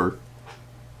over.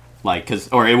 Like,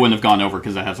 or it wouldn't have gone over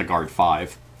because it has a guard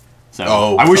 5. So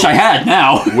I wish I had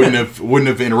now. wouldn't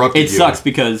have interrupted you. It sucks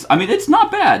because I mean it's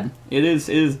not bad. It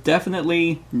is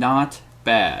definitely not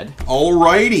bad.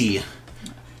 Alrighty.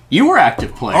 You were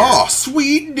active player. Oh,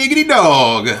 sweet diggity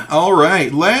dog. All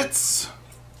right, let's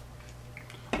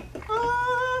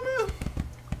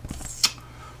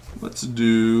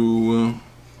do.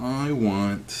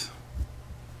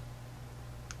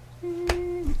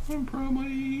 I'm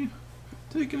probably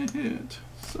taking a hit,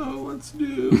 so let's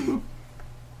do.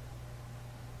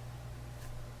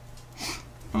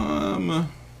 What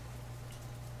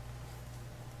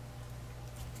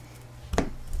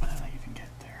did I even get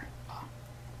there?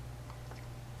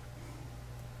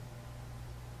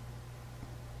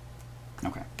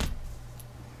 Okay.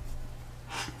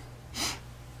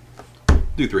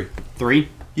 Do 3. 3.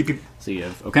 Yep, yep. So you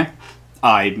have okay.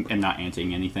 I am not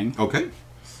anting anything. Okay.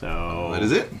 So That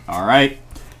is it. All right.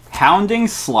 Hounding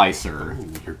Slicer.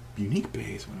 Ooh, your unique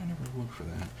base. Why do I never look for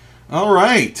that? All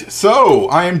right. So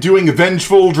I am doing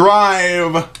Vengeful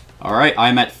Drive. All right.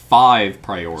 I'm at 5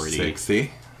 priority.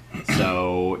 60.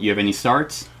 So you have any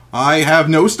starts? I have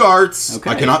no starts. Okay.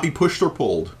 I cannot be pushed or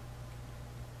pulled.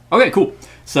 Okay, cool.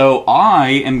 So I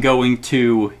am going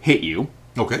to hit you.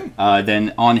 Okay.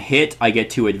 Then on hit, I get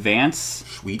to advance.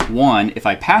 Sweet. 1. If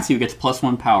I pass you, it gets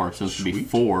 +1 power, so it should be Sweet.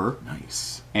 4.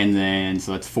 Nice. And then,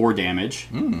 so that's 4 damage.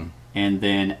 And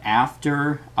then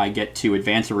after, I get to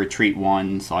advance or retreat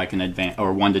 1, so I can advance,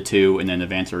 or 1 to 2, and then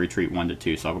advance or retreat 1 to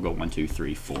 2, so I will go 1, 2,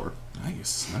 3, 4.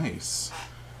 Nice. Nice.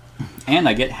 And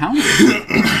I get hounded.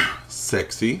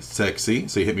 Sexy. Sexy.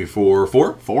 So you hit me for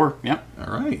 4? 4, yep.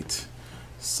 All right.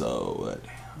 So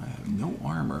I have no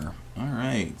armor. All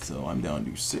right. So I'm down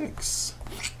to 6.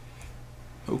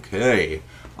 Okay.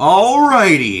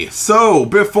 Alrighty. So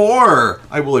before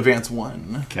I will advance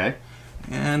 1. Okay.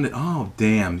 And oh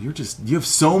damn, you have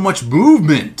so much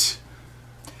movement.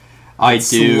 I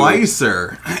do.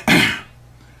 Slicer.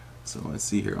 So let's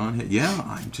see here on hit. Yeah,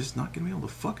 I'm just not gonna be able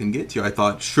to fucking get to you. I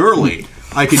thought surely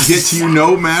I could get to you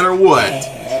no matter what.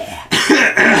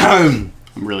 I'm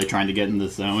really trying to get in the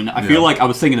zone. I feel like I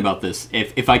was thinking about this.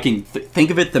 If I can think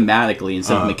of it thematically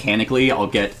instead of mechanically, I'll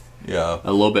get a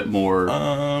little bit more.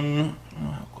 How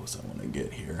close I want to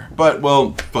get here? But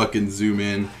well, fucking zoom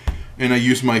in. And I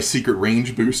use my secret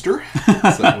range booster.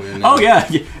 So when, oh yeah,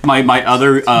 my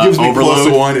other gives me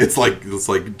overload. +1. It's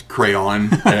like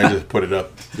crayon, and I just put it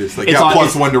up. It's like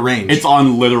 +1 to range. It's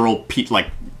on literal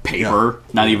paper,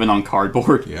 not even on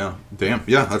cardboard. Yeah, damn.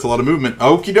 Yeah, that's a lot of movement.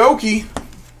 Okie dokie,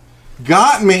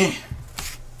 got me.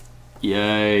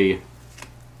 Yay.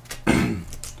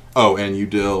 Oh, and you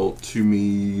dealt to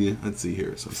me. Let's see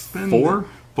here. So spend 4.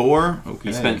 4. Okay.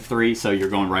 You spent 3, so you're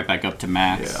going right back up to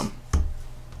max. Yeah.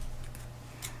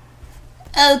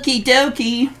 Okie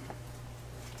dokie.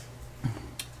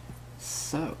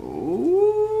 So,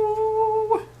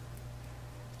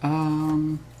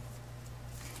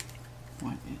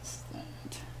 what is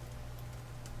that?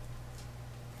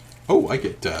 Oh, I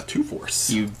get 2 force.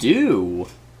 You do.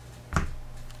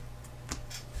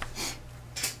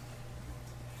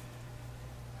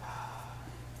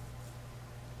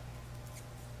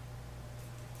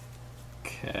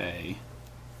 Okay.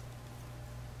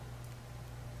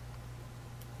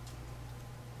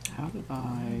 How did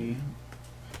I...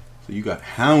 So you got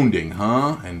hounding,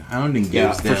 huh? And hounding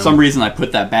gives for some reason I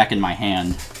put that back in my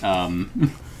hand.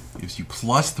 Gives you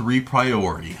 +3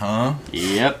 priority, huh?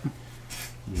 Yep.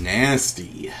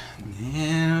 Nasty.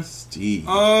 Nasty.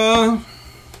 Don't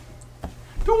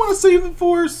want to save the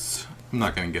force. I'm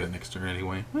not going to get it next turn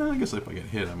anyway. Well, I guess if I get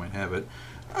hit, I might have it.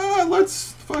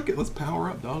 Fuck it. Let's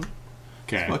power up, dog.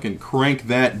 Okay. Fucking crank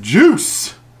that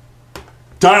juice.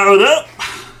 Dial it up.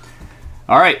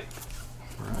 All right.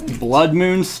 Blood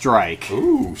Moon Strike.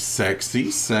 Ooh,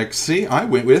 sexy, sexy. I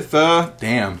went with,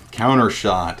 damn, counter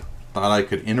shot. Thought I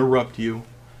could interrupt you.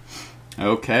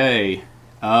 Okay.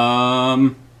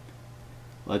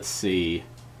 Let's see.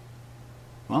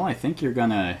 Well, I think you're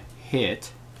gonna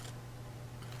hit.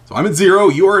 So I'm at 0,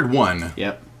 you are at 1.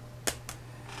 Yep.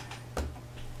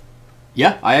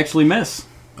 Yeah, I actually miss.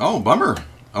 Oh, bummer.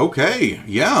 Okay,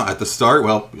 yeah, at the start,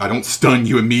 well, I don't stun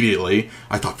you immediately.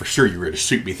 I thought for sure you were going to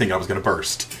shoot me thinking I was going to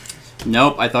burst.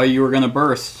 Nope, I thought you were going to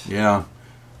burst. Yeah.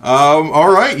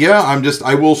 Alright, yeah,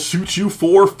 I will shoot you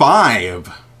for 5.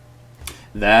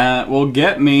 That will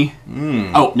get me.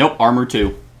 Oh, nope, armor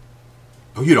 2.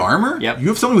 Oh, you had armor? Yep. You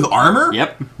have something with armor?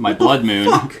 Yep, my Blood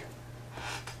Moon. Fuck?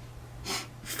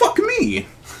 Fuck me.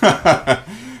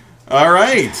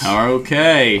 Alright.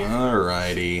 Okay.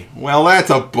 Alrighty. Well, that's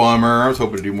a bummer. I was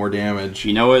hoping to do more damage.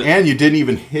 You know what? And you didn't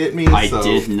even hit me. I so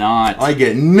did not. I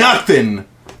get nothing.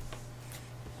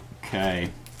 Okay.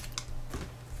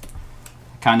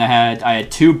 I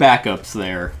had 2 backups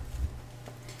there.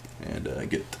 And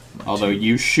get... Although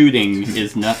you shooting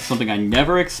is not something I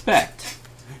never expect.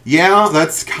 Yeah,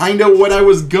 that's kind of what I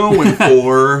was going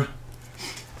for.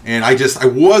 And I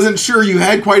wasn't sure. You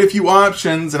had quite a few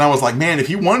options, and I was like, man, if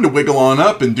he wanted to wiggle on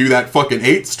up and do that fucking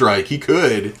 8 strike, he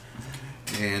could.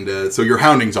 And so your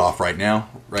hounding's off right now,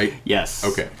 right? Yes.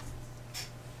 Okay.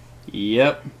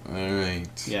 Yep.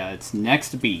 Alright. Yeah, it's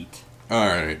next beat.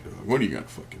 Alright, what are you gonna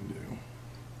fucking do?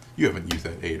 You haven't used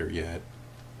that 8er yet.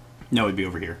 No, it'd be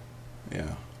over here.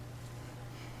 Yeah.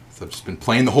 So I've just been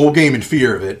playing the whole game in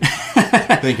fear of it.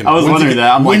 Thinking, I was wondering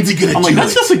that. I'm like,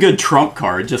 that's it? just a good trump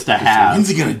card just to have. When's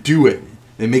he gonna do it?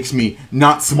 It makes me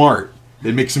not smart.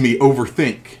 It makes me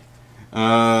overthink.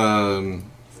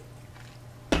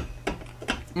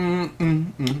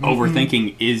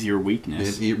 Overthinking is your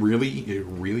weakness. It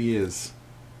really is.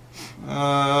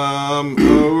 Okay.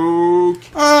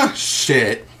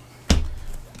 Shit.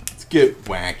 Let's get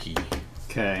wacky.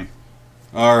 Okay.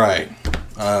 All right.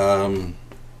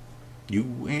 You,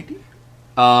 Andy?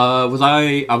 I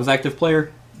was active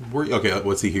player. Okay,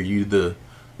 let's see here. You the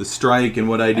strike, and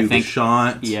what I do, the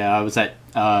shot. Yeah, I was at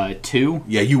 2.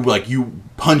 Yeah, you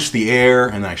punched the air,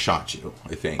 and I shot you,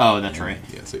 I think. Oh, that's right.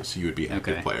 Yeah, so you would be an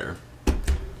active player.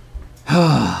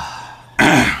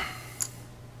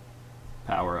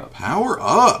 Power up. Power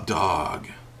up, dog.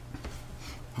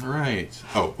 All right.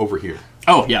 Oh, over here.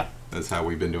 Oh, yeah. That's how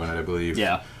we've been doing it, I believe.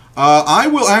 Yeah. I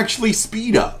will actually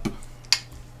speed up.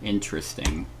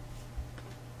 Interesting.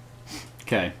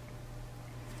 Okay.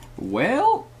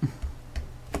 Well...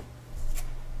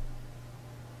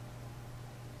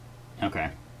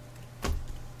 Okay.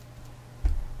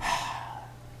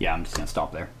 Yeah, I'm just gonna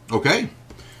stop there. Okay.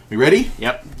 You ready?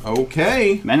 Yep.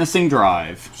 Okay. Menacing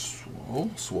drive.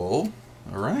 Swole.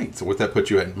 All right. So what that puts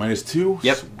you at? -2?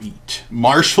 Yep. Sweet.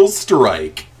 Martial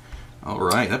strike. All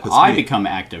right. That puts I me... become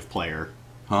active player.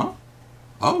 Huh?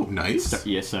 Oh, nice.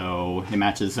 Yeah, so it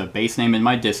matches a base name in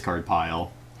my discard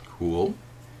pile. Cool.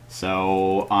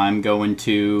 So I'm going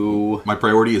to... My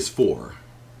priority is 4.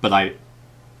 But I...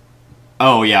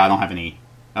 Oh, yeah, I don't have any...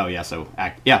 Oh, yeah, so...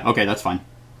 Yeah, okay, that's fine.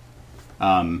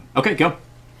 Okay, go.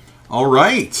 All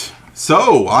right.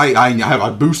 So I have a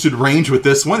boosted range with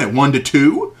this one at 1 to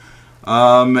 2.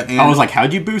 And I was like,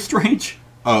 how'd you boost range?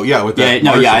 Oh yeah, with that.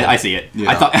 Yeah, no, yeah, I see it.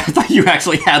 Yeah. I thought you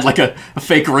actually had like a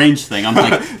fake range thing. I'm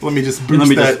like, let me just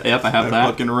boost that. Yep, I have that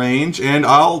fucking range, and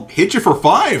I'll hit you for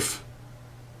 5.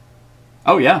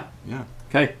 Oh yeah. Yeah.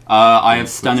 Okay. I have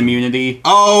stun immunity.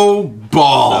 Oh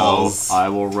balls! So I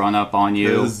will run up on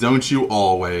you. Don't you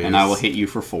always? And I will hit you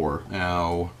for 4.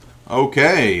 Ow.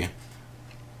 Okay.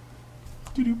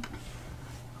 Doop.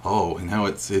 Oh, and now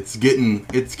it's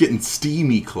getting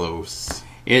steamy close.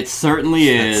 It certainly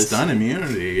is. Stun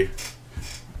immunity.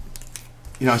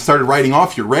 You know, I started writing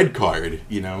off your red card,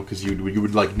 you know, because you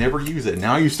would like never use it.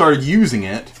 Now you started using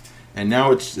it, and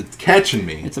now it's catching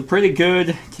me. It's a pretty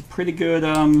good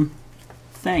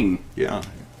thing. Yeah.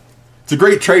 It's a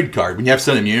great trade card. When you have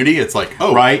stun immunity, it's like,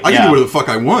 oh, right, I can do whatever the fuck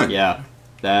I want. Yeah.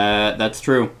 That's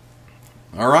true.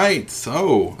 All right,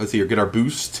 so let's see here. Get our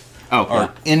boost. Oh,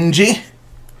 our NG.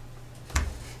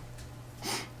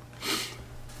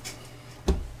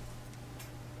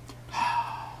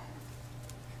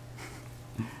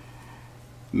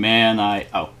 Man,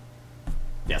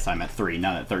 yes, I'm at 3,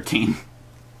 not at 13.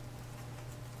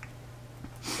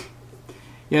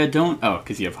 Yeah, don't... Oh,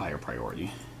 because you have higher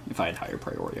priority. If I had higher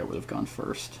priority, I would have gone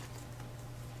first.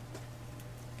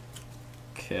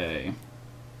 Okay.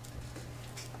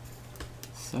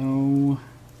 So...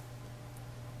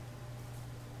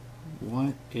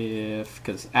 What if...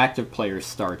 Because active player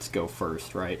starts go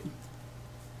first, right?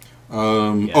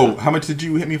 Yeah. Oh, how much did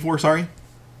you hit me for? Sorry?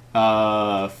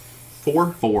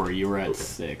 4? 4. You were at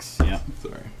 6. Yeah.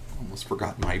 Sorry. Almost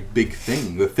forgot my big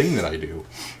thing. The thing that I do.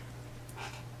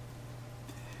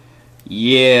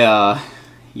 Yeah.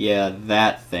 Yeah,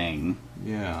 that thing.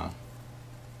 Yeah.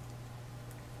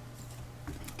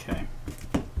 Okay.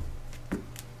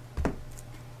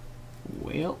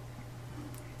 Well.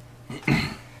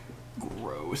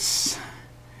 Gross.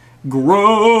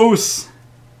 Gross!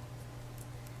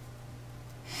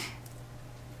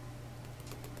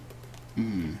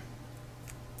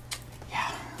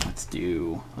 Yeah, let's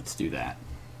do that.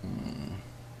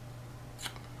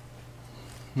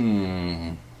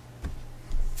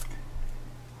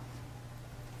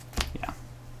 Yeah.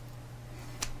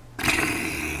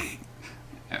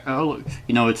 Oh,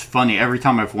 you know, it's funny. Every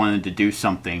time I've wanted to do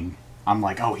something, I'm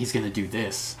like, oh, he's going to do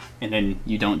this. And then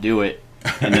you don't do it.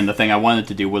 And then the thing I wanted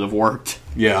to do would have worked.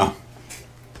 Yeah.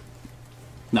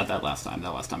 Not that last time. That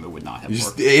last time it would not have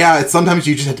worked. Yeah, sometimes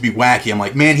you just have to be wacky. I'm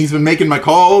like, man, he's been making my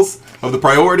calls of the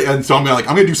priority, and so I'm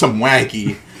gonna do something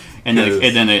wacky. And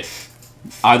then it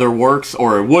either works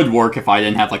or it would work if I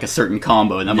didn't have like a certain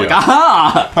combo. And I'm like,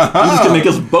 aha! This is gonna make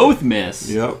us both miss.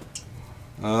 Yep.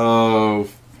 Oh,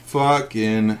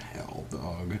 fucking hell,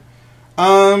 dog.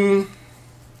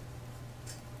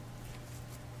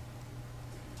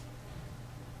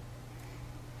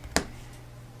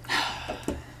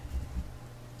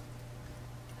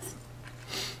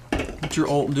 What's your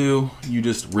ult do? You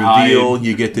just reveal,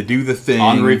 you get to do the thing.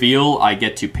 On reveal, I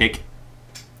get to pick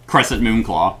Crescent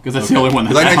Moonclaw, because that's the only one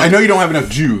that's I know you don't have enough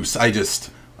juice. I'm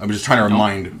just trying to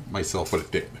remind myself what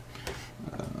it did.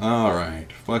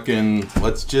 Alright. Fucking,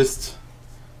 let's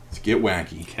get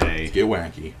wacky. Okay. Let's get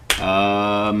wacky.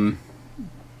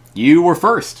 You were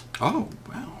first. Oh,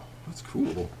 wow. That's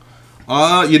cool.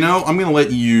 You know, I'm gonna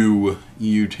let you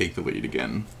take the lead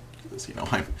again. Because, you know,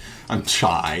 I'm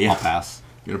shy. I'll pass.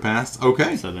 You gonna pass?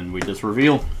 Okay. So then we just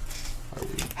reveal.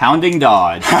 Hounding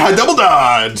dodge. Double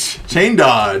dodge! Chain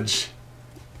dodge!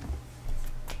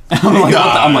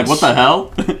 I'm like, what the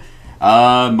hell?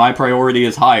 My priority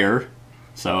is higher,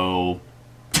 so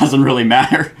doesn't really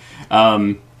matter.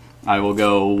 I will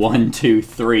go 1, 2,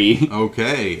 3.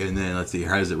 Okay, and then let's see.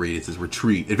 How does it read? It says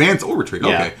retreat, advance or retreat. Yeah.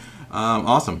 Okay,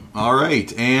 awesome. All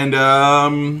right, and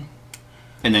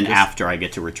then after I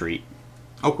get to retreat.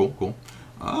 Oh, cool, cool.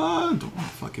 Don't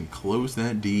fucking close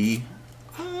that D.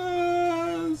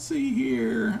 Let's see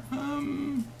here.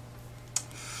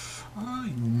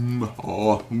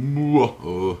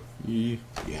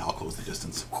 Yeah, I'll close the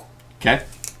distance. Okay.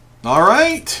 All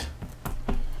right.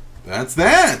 That's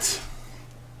that.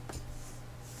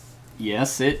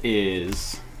 Yes, it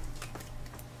is.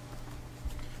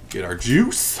 Get our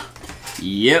juice.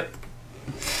 Yep.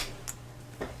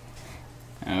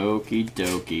 Okie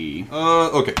dokie.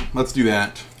 Okay, let's do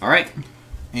that. All right.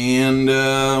 And,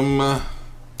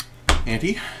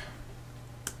 Auntie?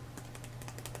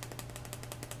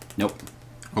 Nope.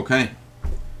 Okay.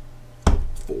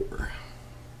 4.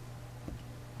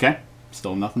 Okay.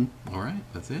 Still nothing. All right,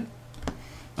 that's it.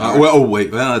 Well, oh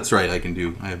wait, well that's right. I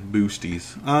have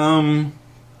boosties.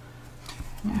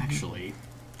 Actually,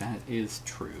 that is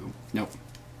true. Nope.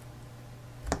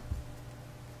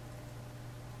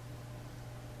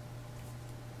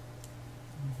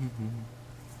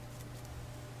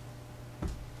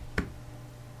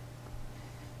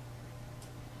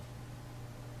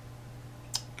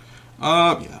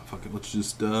 Yeah, fuck it. Let's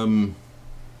just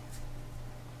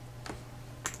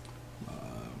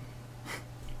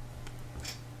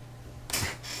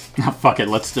Fuck it.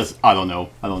 Let's just. I don't know.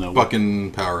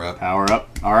 fucking power up. Power up.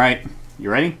 All right. You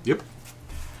ready? Yep.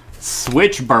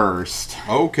 Switch burst.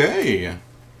 Okay.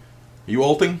 You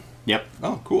ulting? Yep.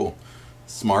 Oh, cool.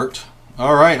 Smart.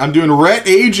 All right, I'm doing Ret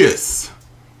Aegis.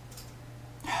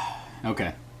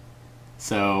 Okay.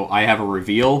 So I have a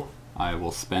reveal. I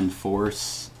will spend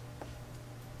force,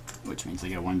 which means I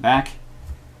get 1 back.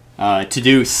 To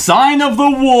do Sign of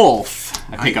the Wolf.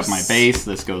 I pick up my base.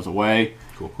 This goes away.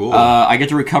 Cool, cool. I get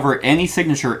to recover any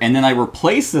signature, and then I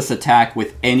replace this attack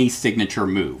with any signature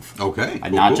move. Okay.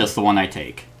 Cool, Not cool. just the one I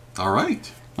take. All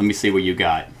right. Let me see what you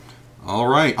got. All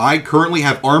right. I currently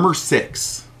have armor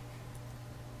 6.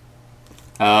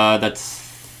 That's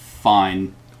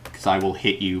fine, because I will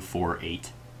hit you for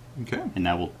 8. Okay. And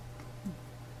that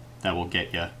will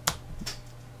get you.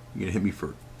 You're gonna hit me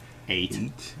for 8.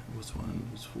 8. What's 1?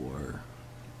 What's 4?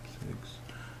 6.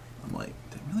 I'm like,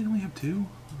 did I really only have 2?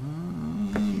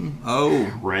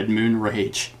 Oh. Red Moon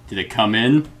Rage. Did it come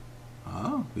in?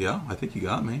 Oh, yeah. I think you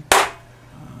got me.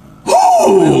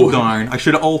 Oh darn! I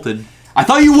should have ulted. I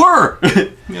thought you were.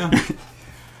 Yeah.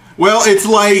 Well, it's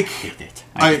like Hate it.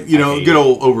 good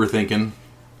old overthinking.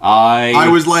 I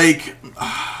was like,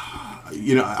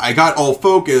 I got all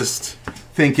focused,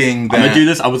 thinking that I'm gonna do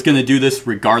this. I was gonna do this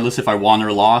regardless if I won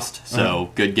or lost.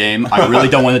 So good game. I really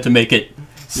don't want it to make it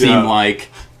seem like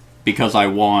because I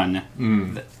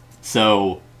won.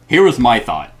 So here was my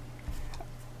thought.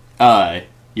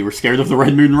 You were scared of the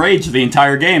Red Moon Rage the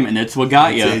entire game, and it's what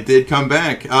got you. It did come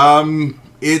back.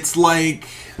 It's like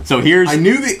so. Here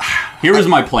was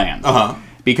my plan.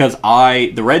 Because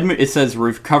the Red Moon, it says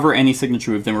recover any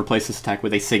signature move, then replace this attack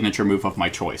with a signature move of my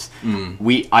choice.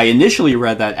 I initially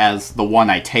read that as the one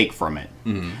I take from it.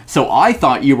 So I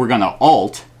thought you were gonna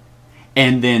ult,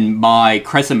 and then my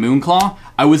Crescent Moonclaw,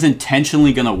 I was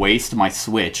intentionally gonna waste my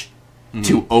switch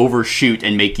to overshoot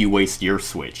and make you waste your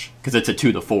switch, because it's a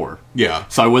 2 to 4. Yeah.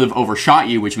 So I would have overshot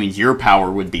you, which means your power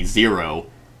would be 0.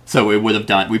 So we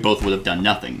both would have done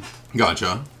nothing.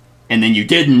 Gotcha. And then you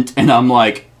didn't, and I'm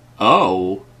like,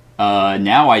 oh,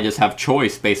 now I just have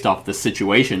choice based off the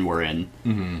situation we're in.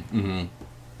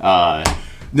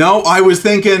 No, I was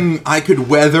thinking I could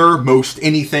weather most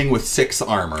anything with 6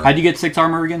 armor. How'd you get 6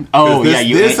 armor again? Oh,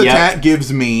 this attack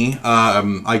gives me,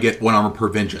 I get 1 armor per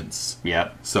vengeance.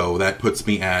 Yep. So that puts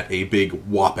me at a big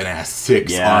whopping ass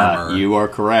 6 armor. Yeah, you are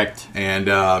correct. And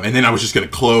then I was just gonna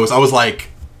close. I was like,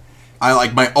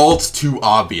 my ult's too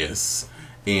obvious,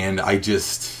 and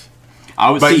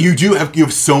But you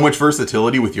have so much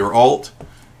versatility with your ult.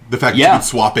 The fact that you can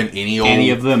swap in any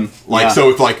of them. So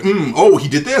it's like, he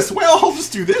did this. Well, I'll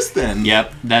just do this then.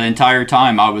 Yep. That entire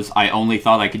time, I only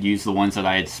thought I could use the ones that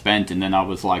I had spent, and then I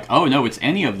was like, oh no, it's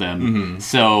any of them.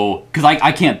 So, because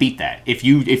I can't beat that. If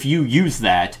you use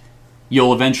that,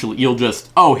 you'll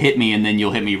just hit me, and then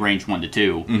you'll hit me range 1 to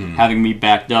 2, having me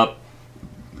backed up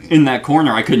in that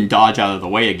corner, I couldn't dodge out of the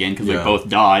way again because we both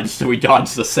dodged, so we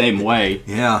dodged the same way.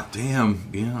 Yeah, damn.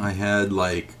 Yeah, I had,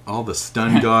 like, all the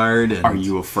stun guard and... Are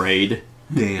you afraid?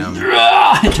 Damn.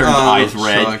 It turns eyes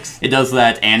red. Shucks. It does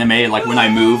that anime, like when I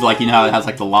move, like, you know how it has,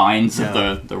 like, the lines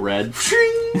of the red?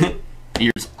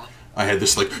 You're just... I had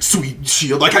this, like, sweet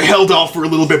shield. Like, I held off for a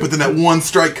little bit, but then that one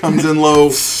strike comes in low.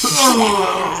 So,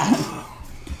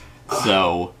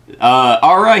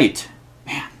 alright.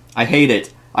 Man, I hate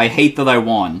it. I hate that I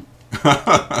won.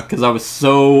 Because I was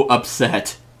so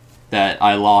upset that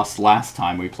I lost last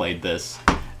time we played this.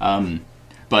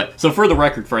 But, so for the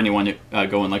record, for anyone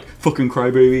going like, fucking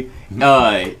crybaby,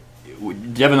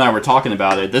 Devin and I were talking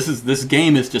about it. This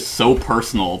game is just so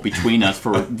personal between us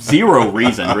for zero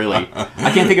reason, really.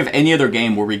 I can't think of any other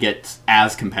game where we get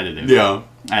as competitive. Yeah.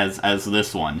 As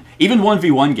this one. Even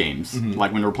 1v1 games,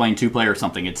 like when we're playing 2-player or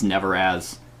something, it's never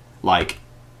as, like...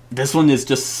 This one is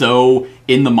just so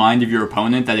in the mind of your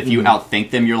opponent that if you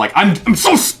outthink them, you're like, I'm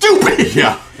so stupid!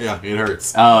 Yeah, it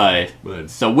hurts.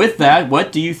 So with that,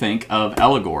 what do you think of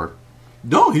Elegor?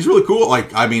 No, he's really cool.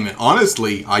 Like, I mean,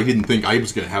 honestly, I didn't think I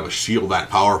was going to have a shield that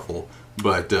powerful.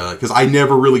 But, because I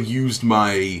never really used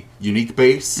my unique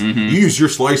base. You use your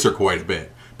slicer quite a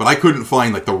bit. But I couldn't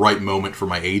find, like, the right moment for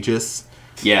my Aegis.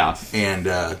 Yeah. And,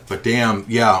 but damn,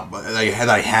 yeah,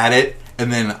 I had it,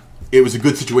 and then it was a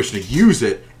good situation to use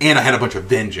it, and I had a bunch of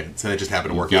vengeance, and it just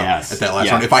happened to work out at that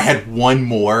last round. If I had one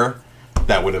more,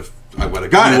 I would have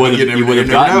gotten it. You would have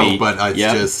gotten me. But it's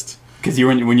just... Because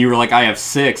when you were like, I have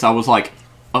 6, I was like,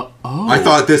 oh. I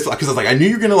thought this, because I was like, I knew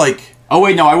you were going to like... Oh,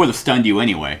 wait, no, I would have stunned you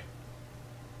anyway.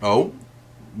 Oh?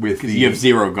 With the... You have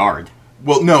 0 guard.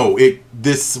 Well, no,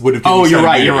 this would have... Oh, you're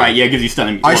right, yeah, it gives you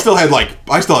stunning... I still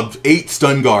have 8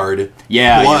 stun guard,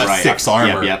 plus 6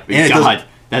 armor. Yep. And God,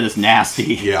 that is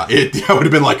nasty. Yeah, it would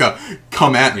have been like a,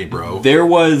 come at me, bro. There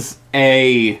was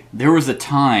a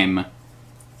time,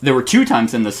 there were 2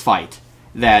 times in this fight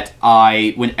that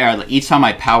each time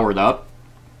I powered up,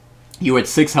 you had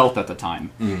 6 health at the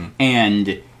time,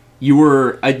 and you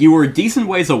were a decent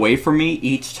ways away from me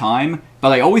each time,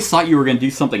 but I always thought you were going to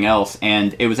do something else,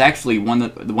 and it was actually one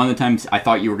of the times I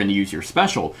thought you were going to use your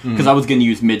special, because I was going to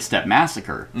use Mid-Step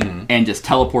Massacre, and just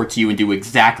teleport to you and do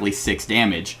exactly 6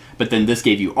 damage, but then this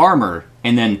gave you armor,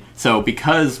 and then, so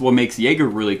because what makes Jager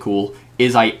really cool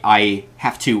is I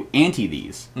have to anti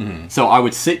these. So I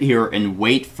would sit here and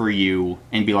wait for you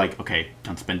and be like, okay,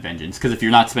 don't spend vengeance, because if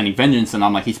you're not spending vengeance, then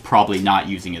I'm like, he's probably not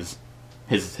using his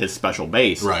special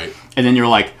base. Right. And then you're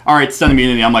like, all right, stun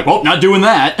immunity. I'm like, well, not doing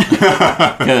that.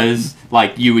 Because,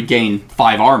 like, you would gain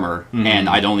 5 armor, and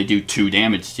I'd only do 2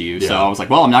 damage to you. Yeah. So I was like,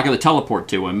 well, I'm not going to teleport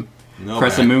to him. No,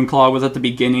 Crescent Moonclaw was at the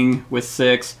beginning with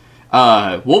 6.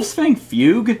 Wolf's Fang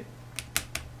Fugue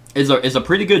is a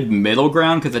pretty good middle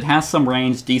ground, because it has some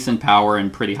range, decent power,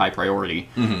 and pretty high priority.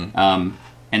 And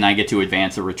I get to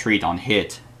advance or retreat on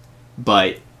hit.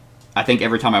 But... I think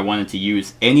every time I wanted to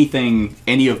use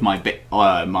any of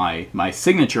my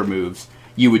signature moves,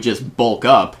 you would just bulk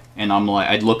up, and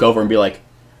I'd look over and be like,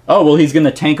 oh, well, he's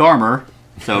gonna tank armor,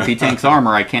 so if he tanks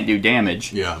armor, I can't do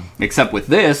damage. Yeah. Except with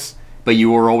this, but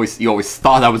you always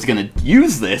thought I was gonna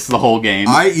use this the whole game.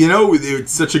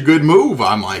 It's such a good move.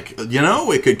 I'm like,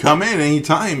 it could come in any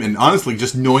time, and honestly,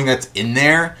 just knowing that's in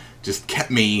there just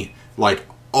kept me like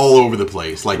all over the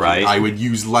place. Like, I would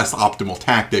use less optimal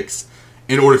tactics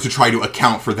in order to try to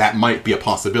account for that might be a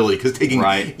possibility, because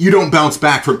you don't bounce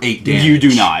back from 8 damage. You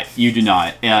do not.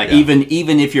 Even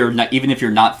if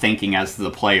you're not thinking as the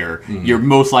player, you're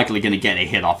most likely going to get a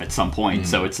hit off at some point.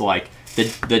 So it's like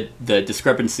the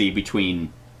discrepancy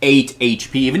between 8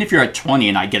 HP, even if you're at 20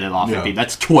 and I get it off of you,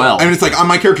 that's 12. And it's like,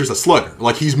 my character's a slugger.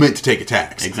 Like, he's meant to take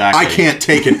attacks. Exactly. I can't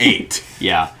take an 8.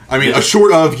 Yeah. I mean,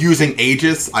 short of using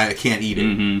Aegis, I can't eat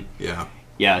it. Yeah.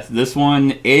 Yeah, this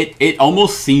one, it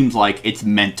almost seems like it's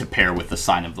meant to pair with the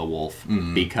Sign of the Wolf,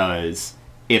 because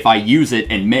if I use it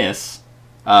and miss,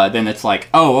 then it's like,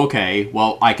 oh, okay,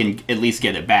 well, I can at least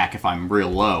get it back if I'm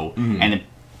real low, and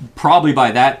probably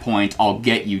by that point, I'll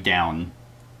get you down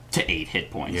to 8 hit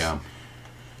points. Yeah.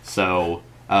 So,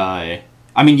 I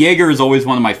mean, Jager is always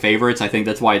one of my favorites. I think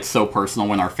that's why it's so personal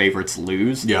when our favorites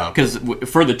lose. Yeah. Because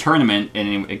for the tournament,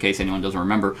 and in case anyone doesn't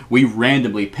remember, we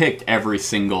randomly picked every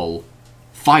single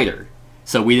fighter.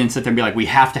 So we didn't sit there and be like, we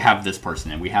have to have this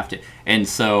person, and we have to... And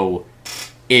so,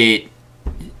 I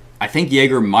think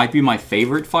Jager might be my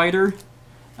favorite fighter.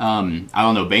 I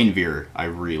don't know, Baneveer I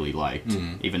really liked,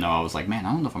 even though I was like, man,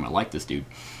 I don't know if I'm going to like this dude.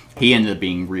 He ended up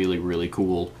being really, really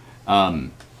cool.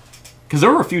 Because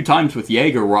there were a few times with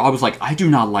Jager where I was like, I do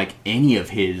not like any of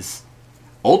his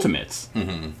ultimates.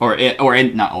 Or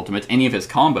not ultimates, any of his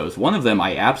combos. One of them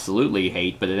I absolutely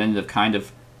hate, but it ended up kind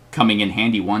of coming in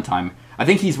handy one time. I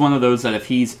think he's one of those that if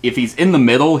he's in the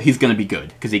middle, he's going to be good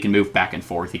because he can move back and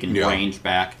forth. He can range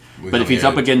back. But if he's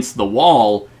up against the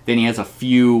wall, then he has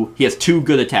two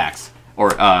good attacks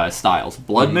or styles.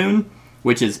 Blood Moon,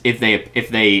 which is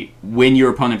when your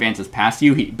opponent advances past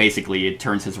you, basically it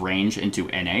turns his range into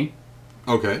NA.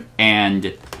 Okay.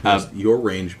 And your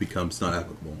range becomes not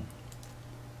applicable.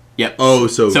 Yep. Oh,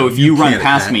 so if you run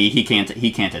past me, he can't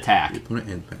attack.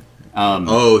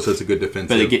 So it's a good defensive.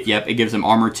 But it gives him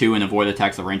armor 2 and avoid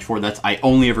attacks at range 4. I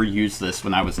only ever used this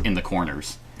when I was in the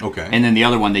corners. Okay. And then the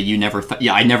other one that you never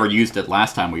I never used it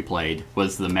last time we played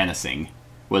was the menacing.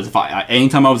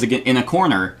 Anytime I was in a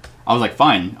corner, I was like,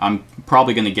 fine, I'm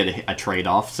probably going to get a trade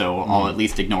off, so I'll at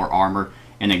least ignore armor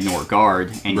and ignore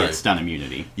guard and get stun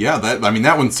immunity. Yeah,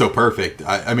 that one's so perfect.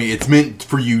 I mean, it's meant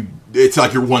for you. It's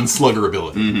like your one slugger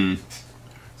ability.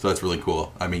 So that's really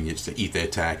cool. I mean, you just eat the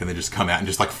attack and then just come out and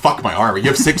just like, fuck my armor. You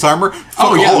have 6 armor?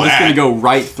 I'm just going to go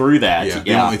right through that. Yeah,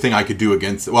 the only thing I could do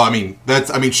against... Well,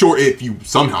 sure, if you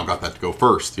somehow got that to go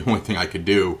first, the only thing I could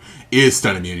do is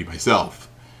stun immunity myself.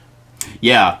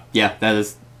 Yeah, that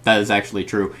is actually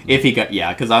true. If he got...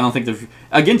 Yeah, because I don't think there's...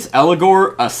 Against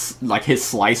Elegor, his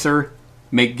slicer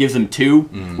gives him 2,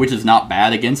 which is not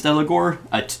bad against Elegor.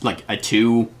 A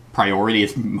 2 priority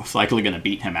is most likely going to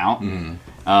beat him out.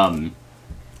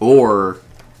 Or,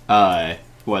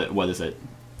 what is it?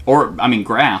 Or,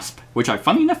 Grasp, which I,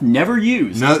 funny enough, never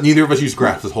used. No, neither of us used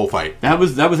Grasp this whole fight. That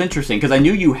was interesting, because I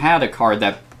knew you had a card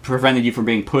that prevented you from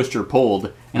being pushed or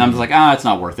pulled, and I'm just like, it's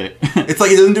not worth it. It's like,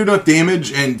 it doesn't do enough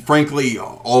damage, and frankly,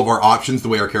 all of our options, the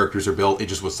way our characters are built, it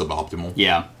just was suboptimal.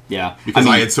 Yeah. Because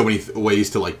I had so many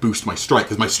ways to, like, boost my strike,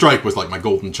 because my strike was, like, my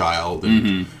golden child,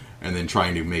 and then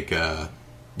trying to make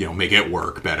make it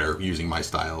work better using my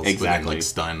styles. Exactly. But then, like,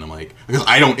 stun, I'm like... Because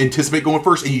I don't anticipate going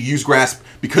first, and you use Grasp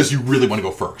because you really want to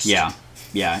go first. Yeah,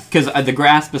 because the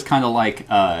Grasp is kind of like...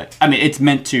 it's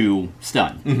meant to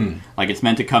stun. Like, it's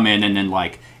meant to come in and then,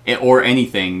 like... or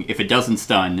anything, if it doesn't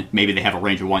stun, maybe they have a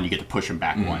range of 1, you get to push them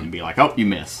back 1 and be like, oh, you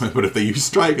miss. But if they use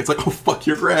Strike, it's like, oh, fuck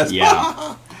your Grasp.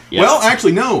 Yeah. Well,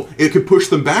 actually, no. It could push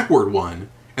them backward 1,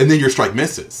 and then your Strike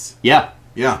misses. Yeah.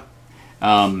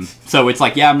 So it's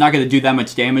like, I'm not going to do that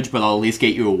much damage, but I'll at least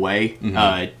get you away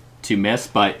to miss.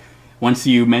 But once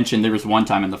you mentioned there was one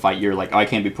time in the fight, you're like, I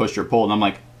can't be pushed or pulled. And I'm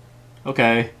like,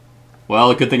 okay,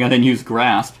 well, good thing I didn't use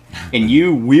Grasp. And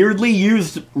you weirdly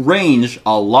used range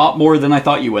a lot more than I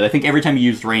thought you would. I think every time you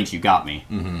used range, you got me.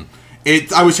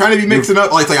 I was trying to be mixing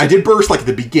up. Like, I did burst like at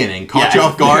the beginning, caught you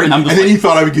off guard, and then you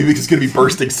thought I would just going to be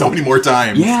bursting so many more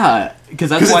times. Yeah,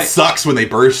 because it sucks when they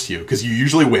burst you, because you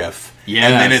usually whiff. Yeah,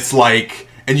 and then it's like,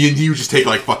 and you just take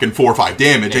like fucking 4 or 5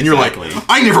 damage, and you're like,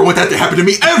 I never want that to happen to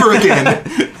me ever again.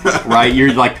 Right?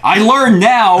 You're like, I learned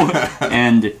now,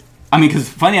 and because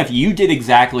funny enough, you did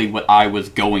exactly what I was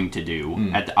going to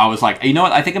do. I was like, you know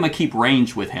what? I think I'm gonna keep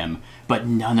range with him, but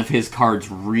none of his cards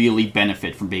really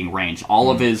benefit from being ranged. All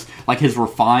of his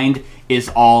refined is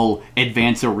all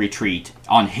advance or retreat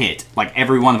on hit. Like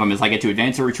every one of them is I get to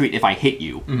advance or retreat if I hit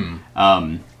you.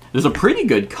 There's a pretty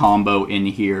good combo in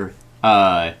here.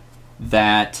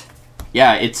 It's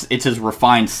his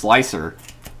refined slicer.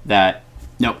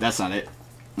 Nope, that's not it.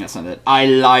 That's not it. I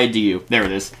lied to you. There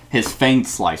it is. His fanged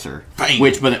slicer. But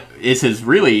it's his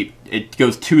it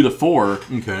goes 2 to 4.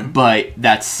 Okay. But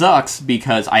that sucks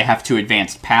because I have to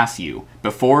advance past you.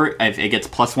 Before, it gets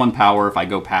 +1 power if I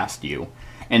go past you.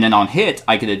 And then on hit,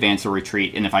 I could advance or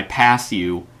retreat. And if I pass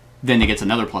you, then it gets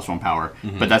another +1 power.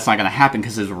 But that's not going to happen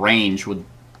because his range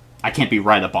I can't be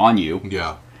right up on you.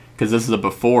 Yeah. Because this is a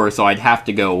before, so I'd have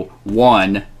to go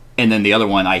 1, and then the other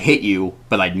one, I hit you,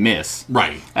 but I'd miss.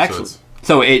 Right. Actually,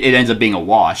 so it ends up being a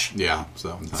wash. Yeah.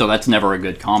 So that's never a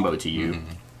good combo to you.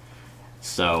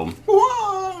 So.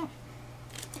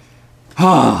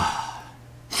 Elegor.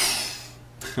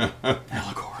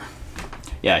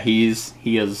 Yeah, he's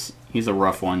a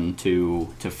rough one to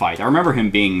fight. I remember him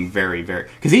being very, very...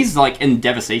 Because he's like, in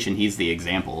Devastation, he's the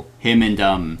example. Him and...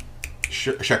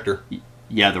 Schecter.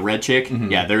 Yeah, the red chick.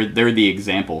 Yeah, they're the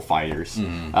example fighters.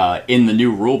 In the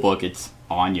new rulebook, it's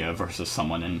Anya versus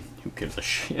someone, and who gives a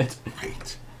shit?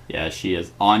 Right. Yeah, she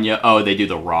is Anya. Oh, they do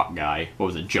the rock guy. What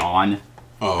was it, John?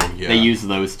 Oh, yeah. They use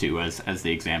those two as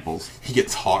the examples. He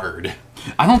gets hard.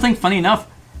 I don't think, funny enough,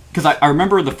 because I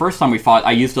remember the first time we fought,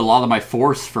 I used a lot of my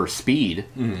force for speed,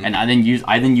 and I didn't use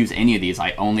any of these.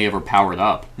 I only ever powered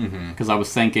up because I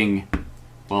was thinking,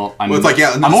 I'm always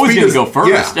going to go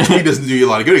first. Yeah, speed doesn't do you a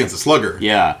lot of good against a slugger.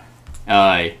 Yeah.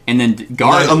 And then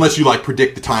guard... Unless you,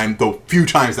 predict the few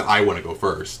times that I want to go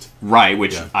first. Right,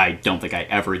 which I don't think I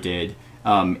ever did.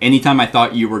 Anytime I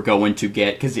thought you were going to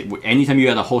get, because anytime you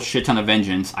had a whole shit ton of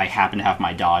vengeance, I happen to have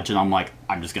my dodge, and I'm like,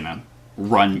 I'm just gonna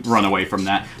run away from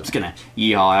that. Just gonna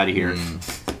yeehaw out of here.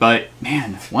 But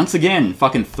man, once again,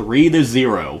 fucking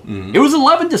 3-0. It was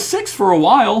 11-6 for a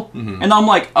while, and I'm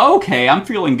like, okay, I'm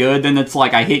feeling good. Then it's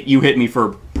like you hit me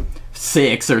for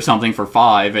 6 or something for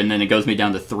 5, and then it goes me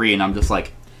down to 3, and I'm just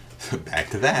like, back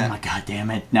to that. I'm like, god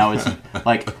damn it! Now it's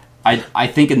like. I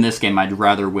think in this game I'd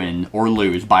rather win or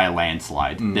lose by a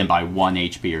landslide than by 1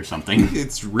 HP or something.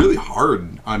 It's really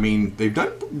hard. I mean, they've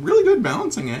done really good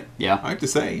balancing it. Yeah. I have to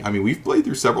say. I mean, we've played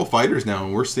through several fighters now,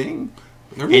 and we're seeing...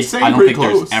 I don't think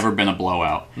there's ever been a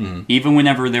blowout. Even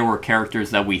whenever there were characters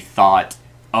that we thought,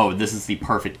 oh, this is the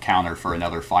perfect counter for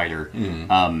another fighter,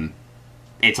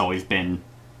 it's always been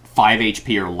 5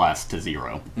 HP or less to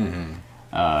 0.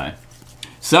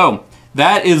 So...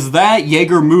 that is that.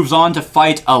 Jager moves on to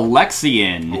fight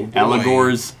Alexian,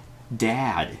 Elegor's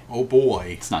dad. Oh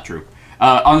boy. It's not true.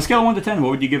 On a scale of 1 to 10,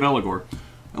 what would you give Elegor?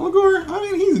 Elegor, I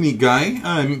mean, he's a neat guy.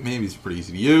 Maybe he's pretty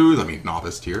easy to use. I mean,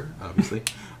 novice tier, obviously.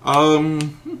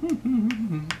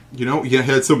 You know, he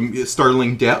had some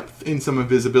startling depth in some of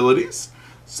his abilities.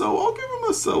 So I'll give him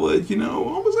a solid,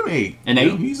 almost an 8. An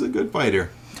 8? He's a good fighter.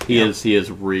 He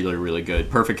is really, really good.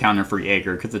 Perfect counter for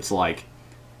Jager, because it's like...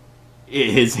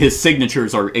 His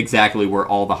signatures are exactly where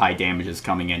all the high damage is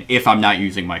coming in. If I'm not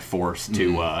using my force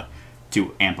to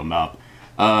amp him up,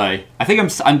 I think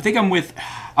I'm with.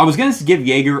 I was gonna give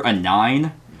Jager a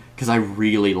 9 because I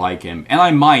really like him, and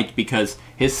I might because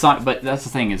his sign. But that's the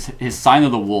thing is his sign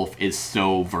of the wolf is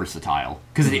so versatile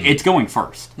because it's going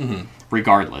first,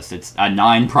 regardless. It's a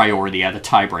 9 priority at a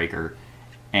tiebreaker,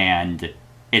 and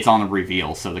it's on a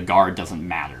reveal, so the guard doesn't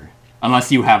matter. Unless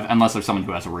there's someone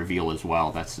who has a reveal as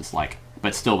well, that's just like,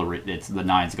 but still it's the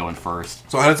 9's going first.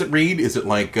 So how does it read? Is it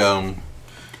like it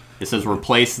says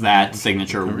replace that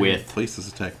signature with replace this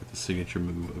attack with the signature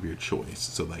move of your choice.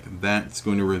 So like that's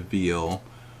going to reveal,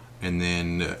 and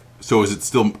then so is it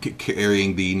still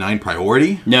carrying the 9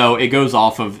 priority? No, it goes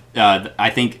off of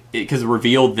I think because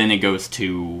revealed, then it goes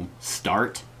to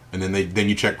start. And then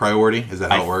you check priority. Is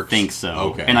that how it works? I think so.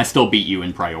 Okay. And I still beat you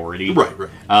in priority.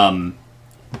 Right.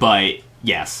 But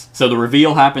yes, so the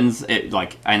reveal happens. And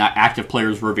active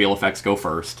players' reveal effects go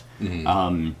first,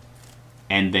 and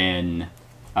then,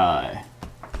 but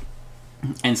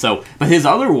his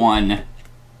other one,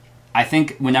 I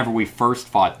think whenever we first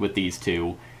fought with these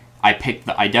two, I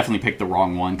definitely picked the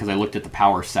wrong one because I looked at the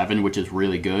power 7, which is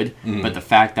really good, but the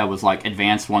fact that was like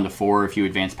advanced 1 to 4. If you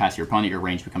advance past your opponent, your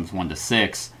range becomes 1 to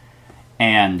 6,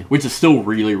 and which is still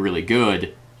really, really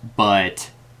good,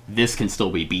 but this can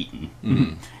still be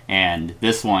beaten. And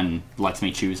this one lets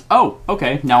me choose, oh,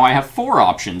 okay, now I have 4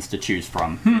 options to choose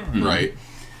from. Right.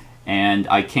 And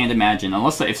I can't imagine,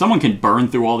 if someone can burn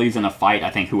through all these in a fight, I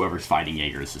think whoever's fighting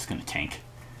Jager is just going to tank.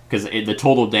 Because the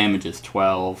total damage is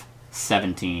 12,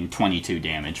 17, 22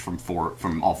 damage from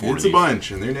all 4 of these. It's a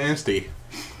bunch, and they're nasty.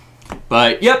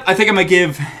 But, yep, I think I'm going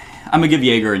to give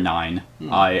Jager a 9.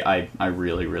 I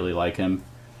really, really like him.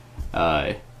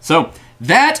 So,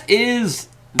 that is...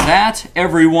 that,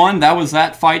 everyone. That was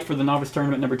that fight for the Novice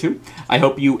Tournament number 2. I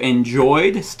hope you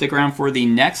enjoyed. Stick around for the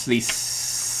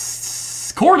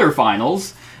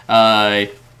quarterfinals.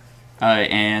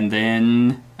 And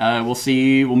then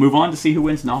we'll move on to see who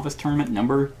wins Novice Tournament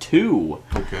number 2.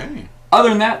 Okay. Other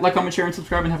than that, like, comment, share, and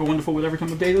subscribe, and have a wonderful whatever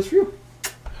time of day it is for you.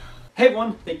 Hey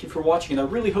everyone, thank you for watching, and I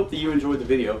really hope that you enjoyed the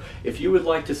video. If you would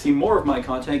like to see more of my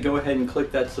content, go ahead and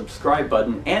click that subscribe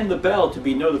button and the bell to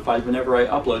be notified whenever I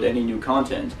upload any new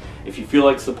content. If you feel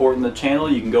like supporting the channel,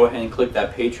 you can go ahead and click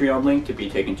that Patreon link to be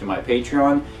taken to my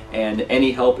Patreon, and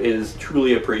any help is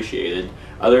truly appreciated.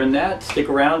 Other than that, stick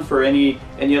around for any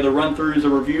other run-throughs or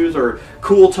reviews or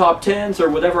cool top 10s or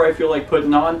whatever I feel like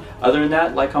putting on. Other than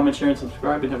that, like, comment, share, and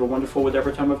subscribe, and have a wonderful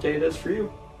whatever time of day it is for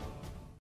you.